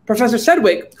hand, Professor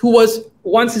Sedgwick, who was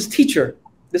once his teacher,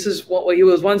 this is what he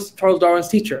was once Charles Darwin's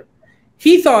teacher,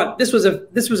 he thought this was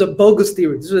a bogus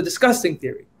theory. This was a disgusting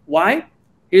theory. Why?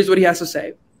 Here's what he has to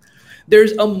say.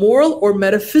 There's a moral or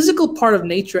metaphysical part of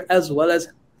nature as well as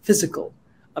physical.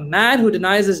 A man who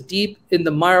denies us deep in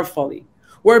the mire of folly.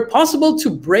 Were it possible to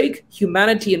break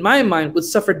humanity, in my mind, would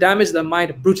suffer damage that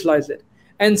might brutalize it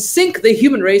and sink the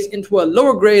human race into a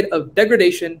lower grade of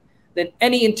degradation than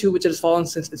any into which it has fallen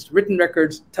since its written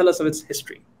records tell us of its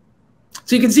history.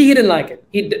 So you can see he didn't like it.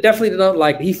 He definitely did not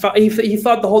like it. He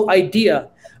thought the whole idea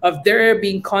of there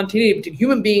being continuity between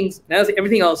human beings and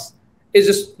everything else is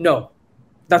just, no,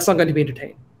 that's not going to be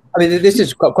entertained. I mean, this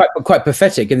is quite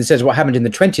pathetic in the sense of what happened in the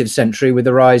 20th century with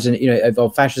the rise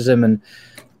of fascism and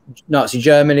Nazi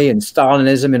Germany and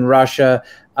Stalinism in Russia.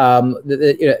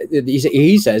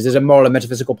 He says there's a moral and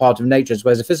metaphysical part of nature as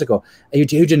well as a physical. And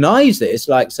who denies this,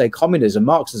 like say communism,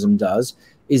 Marxism does,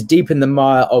 is deep in the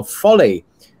mire of folly.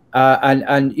 We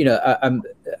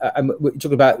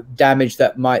talk about damage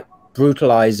that might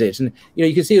brutalize it, and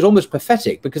you can see it's almost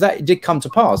pathetic because that did come to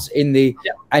pass in the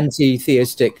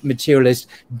anti-theistic, materialist,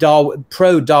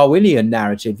 pro-Darwinian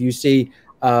narrative you see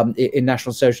in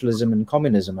National Socialism and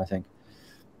communism, I think.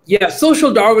 Yeah,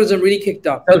 social Darwinism really kicked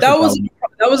up. But that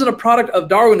wasn't a product of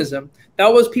Darwinism.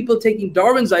 That was people taking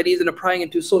Darwin's ideas and applying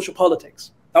it to social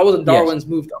politics. That wasn't Darwin's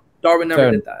move, though. Darwin never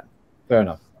did that. Fair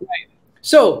enough. Right.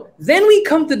 So then we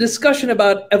come to discussion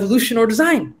about evolution or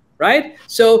design, right?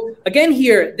 So again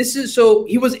here,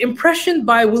 he was impressioned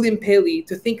by William Paley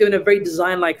to think in a very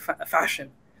design-like fashion.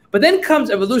 But then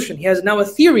comes evolution. He has now a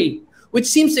theory which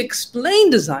seems to explain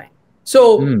design.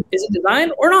 So is it design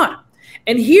or not?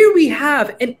 And here we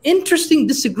have an interesting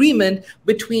disagreement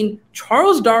between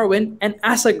Charles Darwin and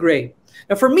Asa Gray.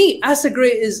 Now for me, Asa Gray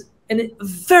is a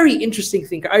very interesting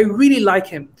thinker. I really like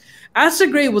him. Asa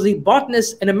Gray was a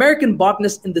botanist, an American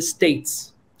botanist in the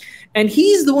States. And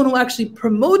he's the one who actually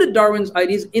promoted Darwin's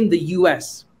ideas in the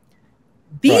US.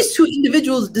 These two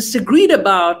individuals disagreed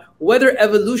about whether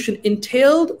evolution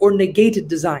entailed or negated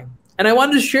design. And I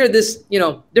wanted to share this,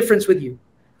 difference with you.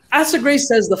 Asa Gray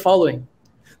says the following.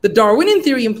 The Darwinian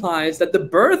theory implies that the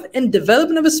birth and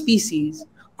development of a species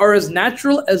are as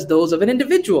natural as those of an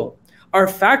individual, are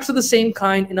facts of the same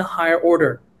kind in a higher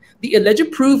order. The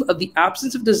alleged proof of the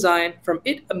absence of design from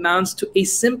it amounts to a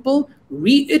simple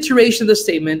reiteration of the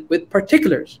statement with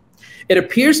particulars. It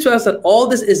appears to us that all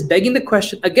this is begging the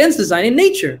question against design in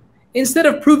nature, instead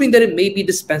of proving that it may be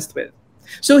dispensed with.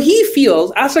 So he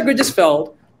feels, Asa Gray just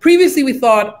felt, previously we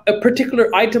thought a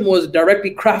particular item was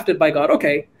directly crafted by God,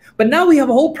 okay, but now we have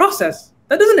a whole process.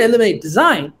 That doesn't eliminate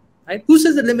design, right? Who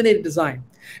says eliminated design?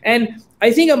 And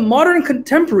I think a modern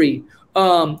contemporary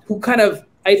who kind of,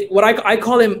 I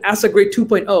call him Asa Gray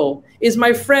 2.0, is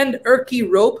my friend Erkki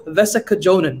Rope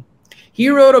Vesakajonen. He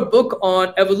wrote a book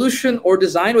on evolution or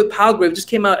design with Palgrave, just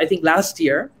came out, I think, last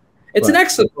year. It's an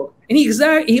excellent book. And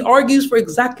he argues for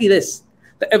exactly this.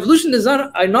 The evolution and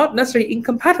design are not necessarily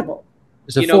incompatible.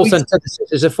 It's a false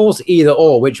antithesis. It's a false either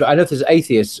or, which I know there's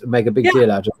atheists make a big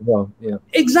deal out of as well. Yeah.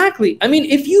 Exactly. I mean,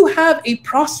 if you have a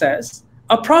process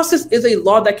is a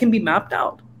law that can be mapped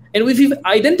out. And if you've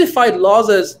identified laws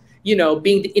as,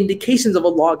 being the indications of a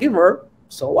lawgiver,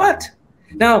 so what?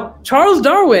 Now, Charles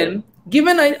Darwin,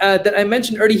 given that I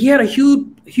mentioned earlier, he had a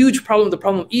huge problem with the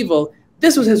problem of evil.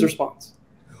 This was his response.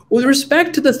 With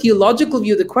respect to the theological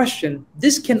view of the question,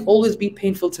 this can always be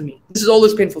painful to me. This is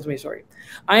always painful to me, sorry.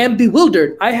 I am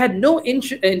bewildered. I had no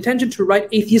intention to write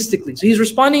atheistically. So he's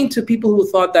responding to people who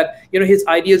thought that, his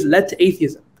ideas led to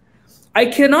atheism. I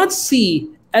cannot see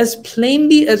as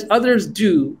plainly as others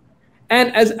do,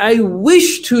 and as I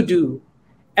wish to do,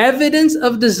 evidence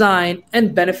of design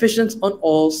and beneficence on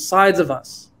all sides of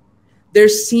us. There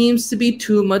seems to be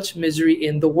too much misery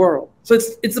in the world. So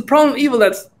it's the problem of evil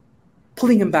that's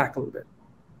pulling him back a little bit.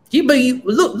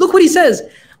 Look what he says.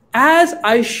 As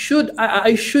I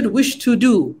should wish to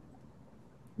do.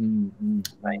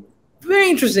 Right. Very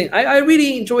interesting. I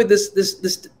really enjoyed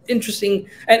this interesting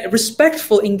and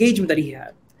respectful engagement that he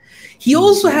had. He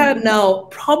also had now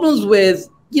problems with,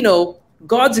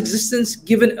 God's existence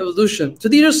given evolution. So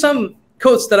these are some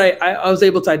quotes that I was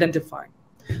able to identify.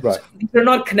 Right. So they're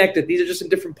not connected. These are just in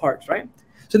different parts, right?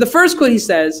 So the first quote he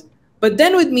says, "But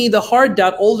then with me the hard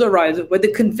doubt also arises where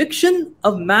the conviction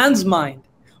of man's mind,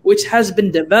 which has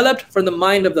been developed from the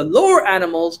mind of the lower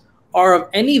animals, are of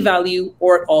any value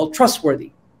or at all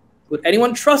trustworthy. Would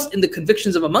anyone trust in the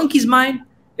convictions of a monkey's mind,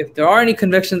 if there are any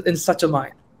convictions in such a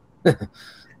mind?"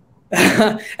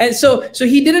 And so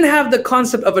he didn't have the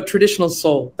concept of a traditional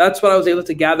soul. That's what I was able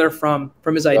to gather from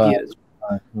his ideas.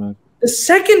 Right. The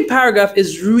second paragraph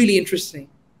is really interesting.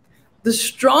 The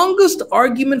strongest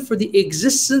argument for the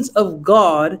existence of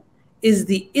God is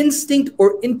the instinct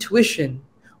or intuition,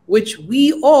 which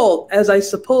we all, as I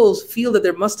suppose, feel that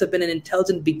there must have been an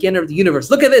intelligent beginner of the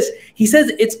universe. Look at this. He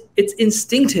says it's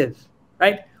instinctive,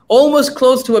 right? Almost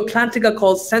close to what Plantinga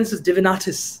calls sensus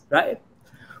divinatis, right?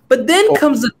 But then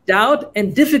comes the doubt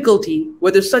and difficulty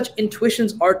whether such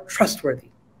intuitions are trustworthy.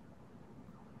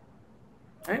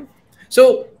 Right?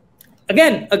 So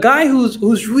again, a guy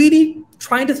who's really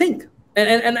trying to think.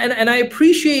 And I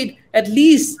appreciate, at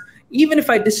least, even if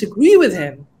I disagree with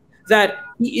him, that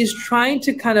he is trying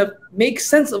to kind of make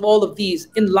sense of all of these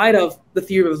in light of the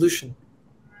theory of evolution.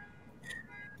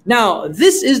 Now,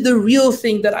 this is the real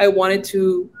thing that I wanted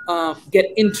to get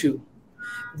into.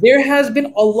 There has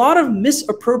been a lot of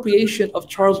misappropriation of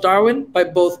Charles Darwin by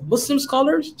both Muslim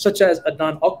scholars, such as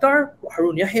Adnan Oktar,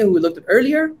 Harun Yahya, who we looked at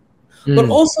earlier, but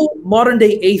also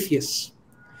modern-day atheists.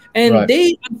 And right.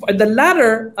 The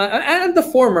latter and the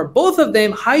former, both of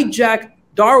them hijack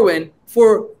Darwin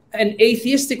for an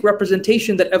atheistic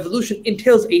representation that evolution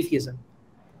entails atheism.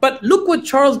 But look what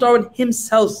Charles Darwin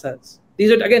himself says.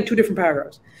 These are, again, two different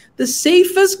paragraphs. The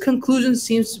safest conclusion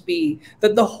seems to be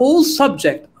that the whole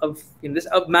subject of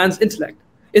man's intellect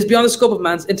is beyond the scope of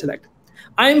man's intellect.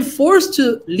 I am forced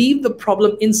to leave the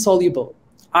problem insoluble.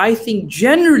 I think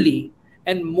generally,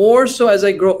 and more so as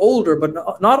I grow older, but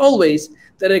not always,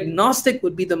 that agnostic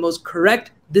would be the most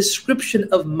correct description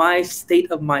of my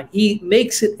state of mind. He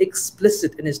makes it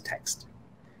explicit in his text.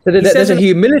 So there's a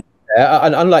humility there,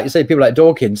 and unlike, say, people like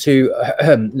Dawkins, who I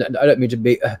don't mean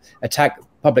to attack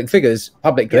public figures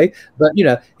publicly, but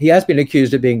he has been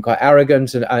accused of being quite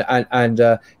arrogant and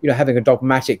having a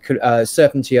dogmatic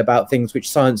certainty about things which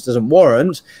science doesn't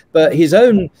warrant. But his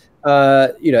own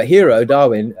hero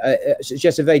Darwin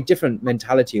suggests a very different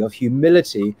mentality of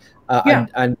humility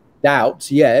and doubt,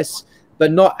 yes,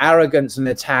 but not arrogance and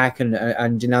attack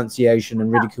and denunciation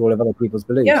and ridicule of other people's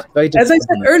beliefs. Yeah, as I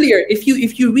said earlier, if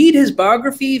you read his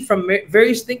biography from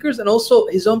various thinkers and also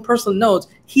his own personal notes,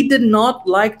 he did not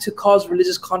like to cause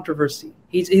religious controversy.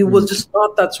 He was just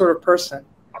not that sort of person.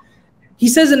 He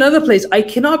says in another place, I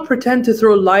cannot pretend to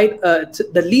throw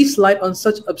the least light on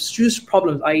such abstruse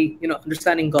problems, i.e.,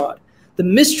 understanding God. The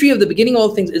mystery of the beginning of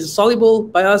all things is insoluble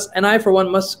by us, and I, for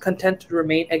one, must content to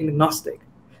remain agnostic.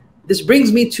 This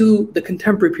brings me to the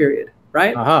contemporary period,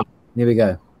 right? Here we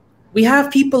go. We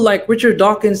have people like Richard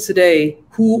Dawkins today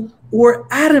who were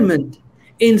adamant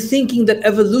in thinking that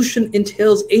evolution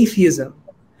entails atheism.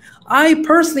 I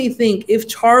personally think if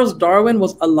Charles Darwin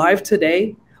was alive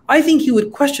today, I think he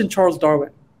would question Charles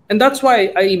Darwin. And that's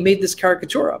why I made this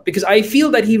caricature up, because I feel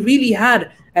that he really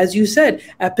had, as you said,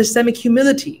 epistemic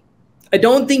humility. I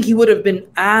don't think he would have been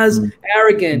as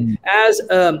arrogant, as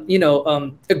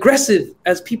aggressive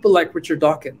as people like Richard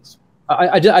Dawkins.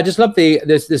 I just love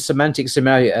this semantic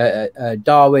similarity.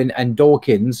 Darwin and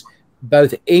Dawkins,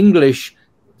 both English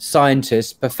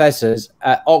scientists, professors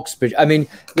at Oxford. I mean,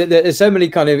 there's so many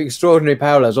kind of extraordinary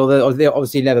parallels, although they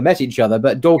obviously never met each other.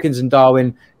 But Dawkins and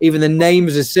Darwin, even the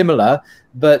names are similar.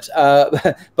 But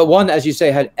one, as you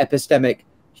say, had epistemic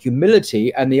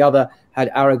humility, and the other had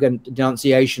arrogant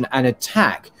denunciation and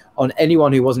attack on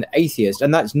anyone who wasn't atheist.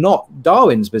 And that's not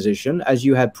Darwin's position, as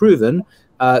you have proven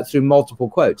through multiple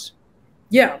quotes.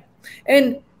 Yeah,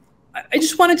 and I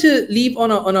just wanted to leave on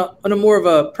a more of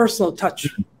a personal touch.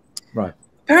 Right.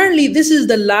 Apparently, this is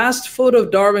the last photo of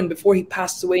Darwin before he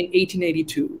passed away in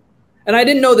 1882. And I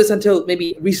didn't know this until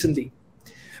maybe recently.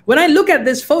 When I look at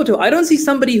this photo, I don't see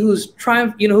somebody who's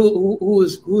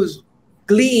who's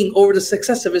gleeing over the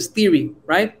success of his theory,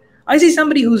 right? I see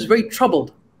somebody who's very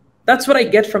troubled. That's what I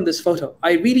get from this photo.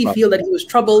 I really feel that he was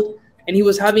troubled and he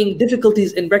was having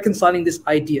difficulties in reconciling these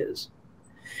ideas.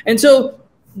 And so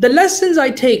the lessons I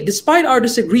take, despite our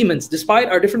disagreements, despite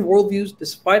our different worldviews,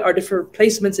 despite our different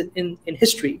placements in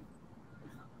history,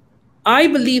 I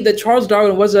believe that Charles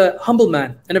Darwin was a humble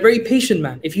man and a very patient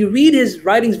man. If you read his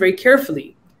writings very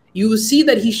carefully, you will see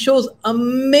that he shows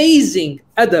amazing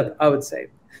adab, I would say.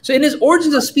 So in his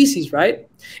Origins of Species, right?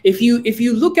 If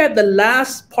you look at the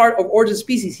last part of Origins of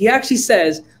Species, he actually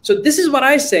says, so this is what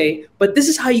I say, but this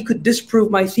is how you could disprove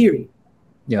my theory.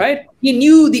 Yeah. Right? He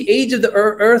knew the age of the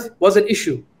Earth was an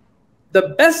issue.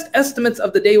 The best estimates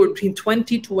of the day were between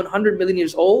 20 to 100 million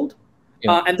years old.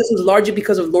 Yeah. And this was largely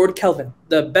because of Lord Kelvin,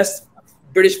 the best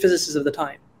British physicist of the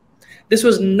time. This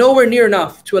was nowhere near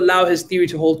enough to allow his theory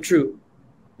to hold true.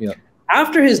 Yeah.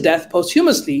 After his death,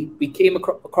 posthumously, we came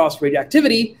across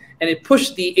radioactivity, and it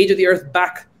pushed the age of the Earth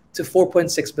back to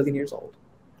 4.6 billion years old.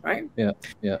 Right? Yeah.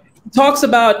 Yeah. He talks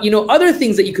about, other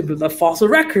things that you could build, a fossil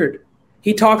record.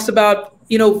 He talks about,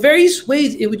 various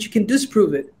ways in which you can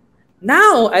disprove it.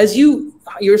 Now, as you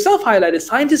yourself highlighted,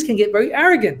 scientists can get very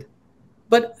arrogant,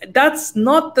 but that's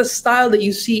not the style that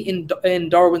you see in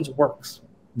Darwin's works.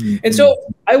 Mm-hmm. And so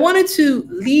I wanted to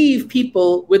leave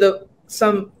people with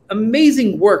some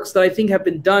amazing works that I think have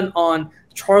been done on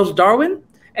Charles Darwin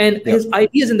and his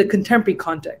ideas in the contemporary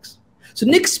context. So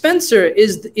Nick Spencer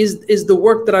is the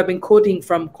work that I've been quoting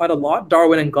from quite a lot,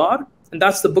 Darwin and God, and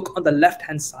that's the book on the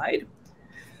left-hand side.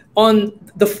 On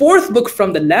the fourth book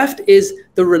from the left is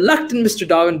The Reluctant Mr.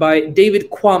 Darwin by David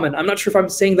Quammen. I'm not sure if I'm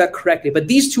saying that correctly, but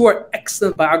these two are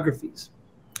excellent biographies.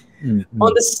 Mm-hmm.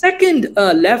 On the second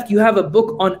left, you have a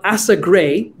book on Asa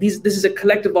Gray. This is a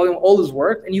collective volume of all his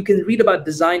work, and you can read about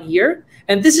design here.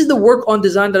 And this is the work on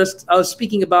design that I was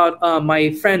speaking about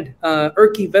my friend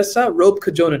Erkki Vesa Rob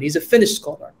Kajonen. He's a Finnish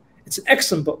scholar. It's an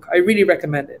excellent book. I really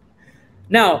recommend it.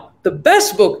 Now, the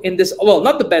best book in this, well,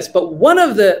 not the best, but one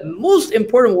of the most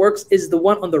important works is the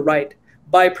one on the right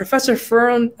by Professor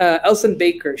Fern Elson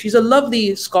Baker. She's a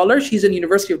lovely scholar. She's in the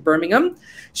University of Birmingham.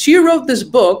 She wrote this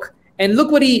book, and look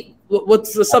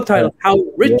what's the subtitle? How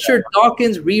Richard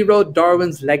Dawkins Rewrote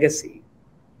Darwin's Legacy.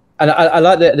 And I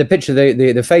like the picture,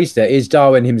 the face there is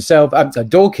Darwin himself,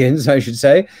 Dawkins, I should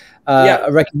say.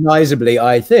 Recognizably,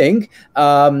 I think,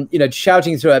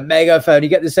 shouting through a megaphone, you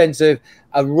get the sense of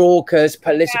a raucous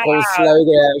political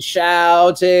slogan,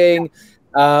 shouting,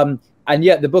 and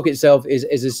yet the book itself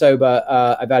is a sober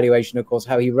evaluation, of course,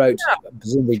 how he wrote,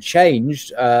 presumably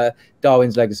changed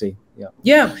Darwin's legacy.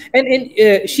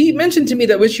 And she mentioned to me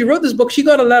that when she wrote this book, she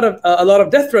got a lot of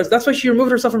death threats. That's why she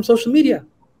removed herself from social media.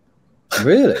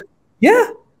 Really?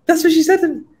 Yeah, that's what she said to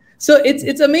me. So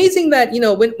it's amazing that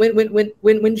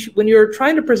when you're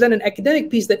trying to present an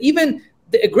academic piece, that even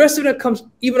the aggressiveness comes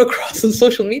even across on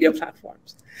social media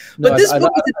platforms. But this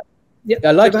book,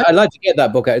 I'd like to get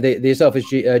that book out. The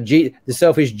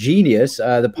Selfish Genius,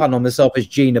 the pun on the selfish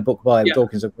gene, a book by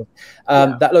Dawkins, of course.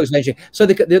 That looks amazing. So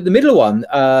the middle one,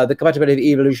 the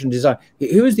compatibility of evolution and design.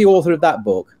 Who is the author of that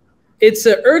book? It's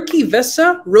Erkki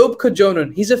Vesa Rob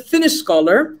Kajonen. He's a Finnish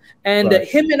scholar. And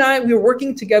him and I, we were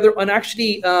working together on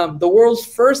actually the world's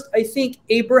first, I think,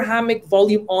 Abrahamic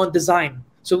volume on design.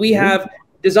 So we have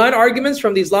design arguments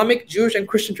from the Islamic, Jewish, and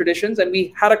Christian traditions. And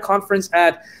we had a conference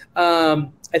at,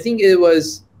 I think it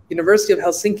was University of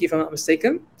Helsinki, if I'm not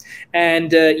mistaken.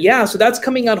 And so that's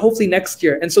coming out hopefully next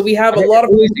year. And so we have a lot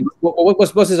of...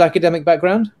 What's his academic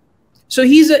background? So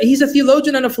he's a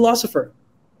theologian and a philosopher.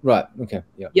 Right. Okay.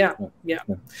 Yeah.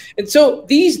 And so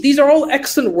these are all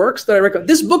excellent works that I recommend.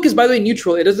 This book is, by the way,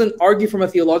 neutral. It doesn't argue from a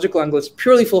theological angle. It's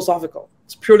purely philosophical.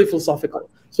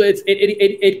 So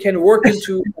it can work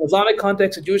into an Islamic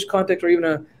context, a Jewish context, or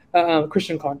even a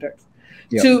Christian context.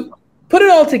 To put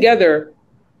it all together,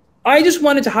 I just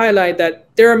wanted to highlight that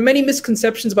there are many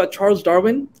misconceptions about Charles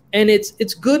Darwin, and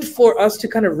it's good for us to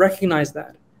kind of recognize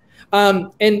that.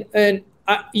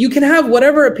 You can have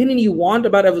whatever opinion you want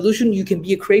about evolution. You can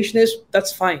be a creationist.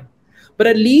 That's fine. But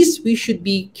at least we should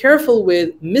be careful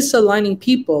with misaligning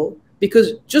people,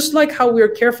 because just like how we're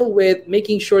careful with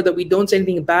making sure that we don't say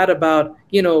anything bad about,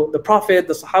 the Prophet,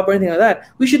 the Sahaba, or anything like that,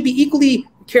 we should be equally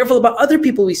careful about other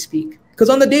people we speak. Because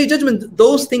on the Day of Judgment,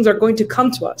 those things are going to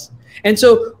come to us. And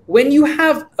so when you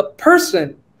have a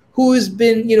person who has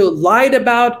been, lied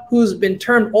about, who's been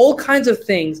termed all kinds of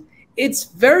things, it's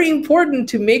very important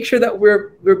to make sure that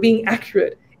we're being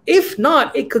accurate If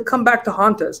not, it could come back to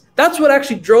haunt us. That's what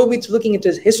actually drove me to looking into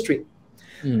his history.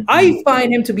 I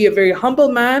find him to be a very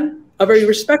humble man, a very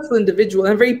respectful individual,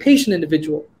 and a very patient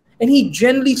individual. And he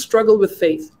generally struggled with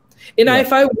faith. And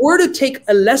if I were to take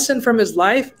a lesson from his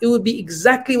life, it would be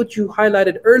exactly what you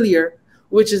highlighted earlier,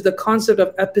 which is the concept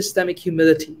of epistemic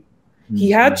humility. He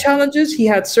had challenges, he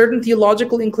had certain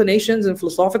theological inclinations and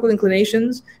philosophical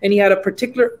inclinations, and he had a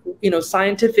particular,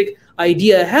 scientific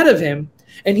idea ahead of him.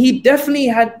 And he definitely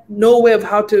had no way of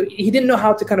he didn't know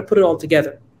how to kind of put it all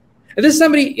together. And this is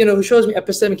somebody, who shows me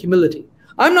epistemic humility.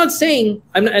 I'm not saying,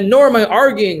 and nor am I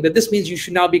arguing that this means you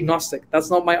should now be agnostic. That's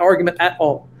not my argument at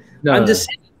all. No. I'm just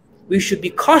saying we should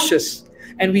be cautious,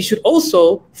 and we should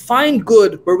also find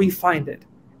good where we find it.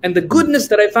 And the goodness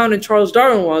that I found in Charles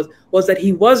Darwin was that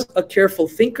he was a careful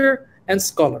thinker and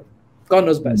scholar. God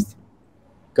knows best.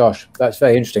 Gosh, that's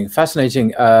very interesting.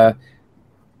 Fascinating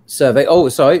survey. Oh,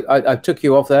 sorry, I took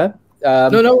you off there.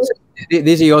 No.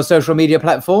 These are your social media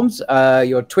platforms,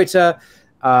 your Twitter,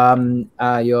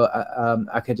 your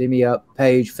academia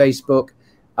page, Facebook.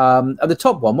 At the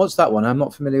top one, what's that one? I'm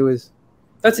not familiar with.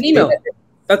 That's an email.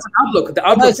 That's an Outlook. The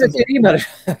Outlook. That's an email.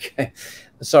 Okay.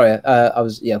 Sorry,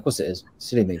 of course it is.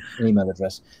 Silly me, an email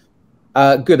address.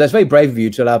 Good, that's very brave of you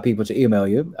to allow people to email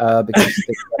you because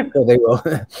they will.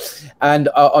 And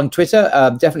on Twitter,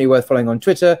 definitely worth following on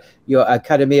Twitter. Your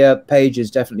Academia page is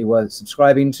definitely worth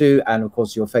subscribing to, and of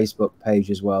course your Facebook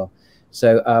page as well.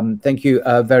 So thank you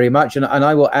very much. And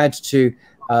I will add to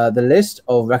the list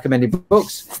of recommended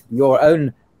books your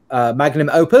own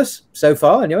magnum opus so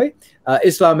far, anyway,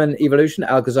 Islam and Evolution,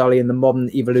 Al-Ghazali and the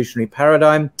Modern Evolutionary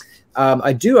Paradigm.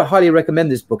 I do highly recommend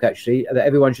this book, actually, that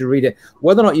everyone should read it.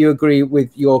 Whether or not you agree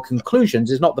with your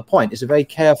conclusions is not the point. It's a very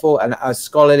careful and a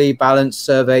scholarly, balanced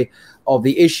survey of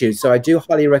the issues. So I do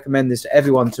highly recommend this to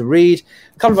everyone to read.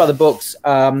 A couple of other books,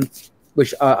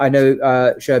 which I know,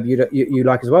 Shoaib, you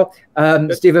like as well.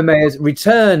 Stephen Mayer's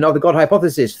Return of the God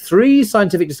Hypothesis, 3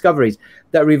 scientific discoveries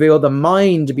that reveal the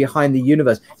mind behind the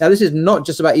universe. Now, this is not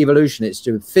just about evolution. It's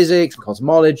to do with physics,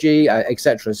 cosmology,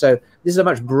 etc. So this is a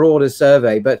much broader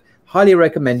survey, but highly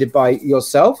recommended by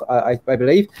yourself, I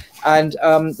believe. And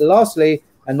lastly,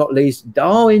 and not least,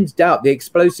 Darwin's Doubt, the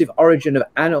Explosive Origin of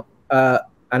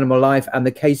Animal Life and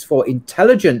the Case for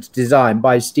Intelligent Design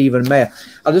by Stephen Mayer.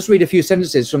 I'll just read a few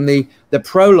sentences from the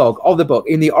prologue of the book.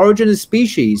 In The Origin of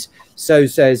Species, so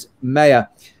says Mayer,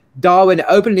 Darwin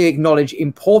openly acknowledged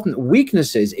important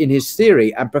weaknesses in his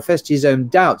theory and professed his own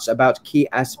doubts about key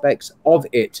aspects of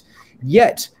it.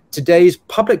 Yet, today's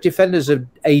public defenders of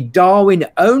a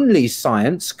Darwin-only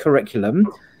science curriculum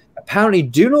apparently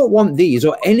do not want these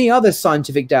or any other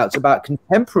scientific doubts about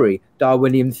contemporary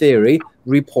Darwinian theory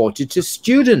reported to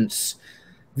students.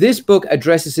 This book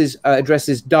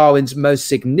addresses Darwin's most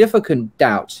significant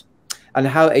doubt and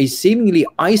how a seemingly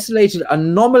isolated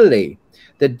anomaly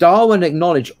that Darwin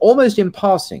acknowledged almost in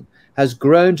passing has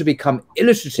grown to become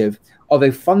illustrative of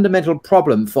a fundamental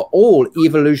problem for all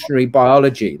evolutionary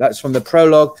biology. That's from the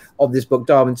prologue of this book,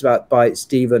 Darwin's Doubt, by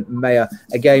Stephen Mayer.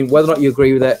 Again, whether or not you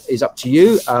agree with it is up to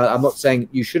you. I'm not saying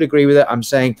you should agree with it. I'm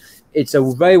saying it's a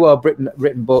very well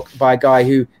written book by a guy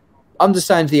who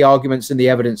understands the arguments and the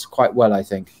evidence quite well, I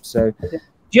think. So, do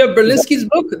you have Berlinski's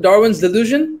book, Darwin's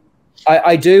Delusion?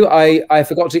 I do. I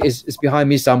forgot to. It's behind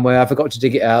me somewhere. I forgot to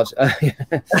dig it out.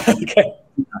 Okay.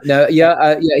 No,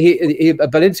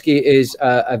 Berlinski is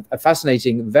a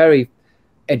fascinating, very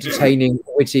entertaining,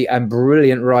 witty, and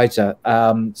brilliant writer.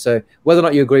 So whether or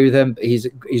not you agree with him, he's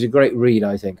a great read,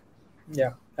 I think.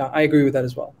 Yeah, I agree with that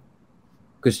as well.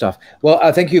 Good stuff.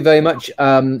 Well, thank you very much,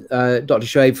 Dr.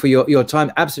 Shoaib, for your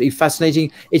time. Absolutely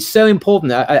fascinating. It's so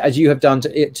important, as you have done,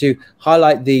 to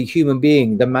highlight the human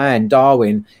being, the man,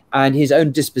 Darwin, and his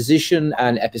own disposition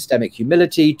and epistemic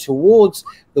humility towards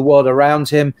the world around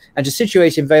him, and to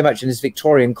situate him very much in this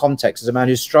Victorian context as a man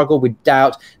who struggled with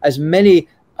doubt, as many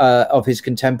of his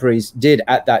contemporaries did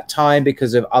at that time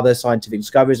because of other scientific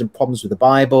discoveries and problems with the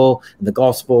Bible and the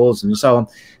Gospels and so on.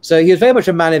 So he was very much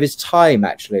a man of his time,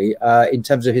 actually, in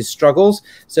terms of his struggles.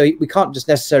 So we can't just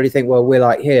necessarily think, well, we're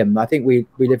like him. I think we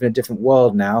live in a different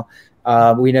world now.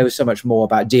 We know so much more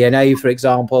about DNA, for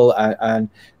example, and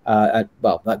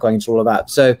well, not going into all of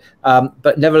that. So,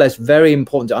 but nevertheless, very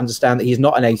important to understand that he's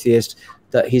not an atheist,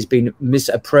 that he's been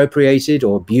misappropriated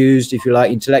or abused, if you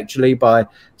like, intellectually by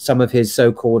some of his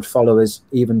so-called followers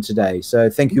even today. So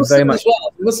thank you very much.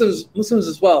 Muslims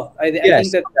as well. I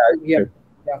think that,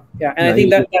 yeah. And I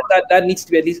think that needs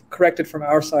to be at least corrected from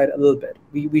our side a little bit.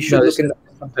 We should look at it.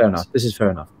 Fair enough. This is fair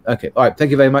enough. Okay. All right.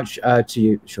 Thank you very much to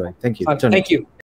you, Shoaib. Thank you. Thank you.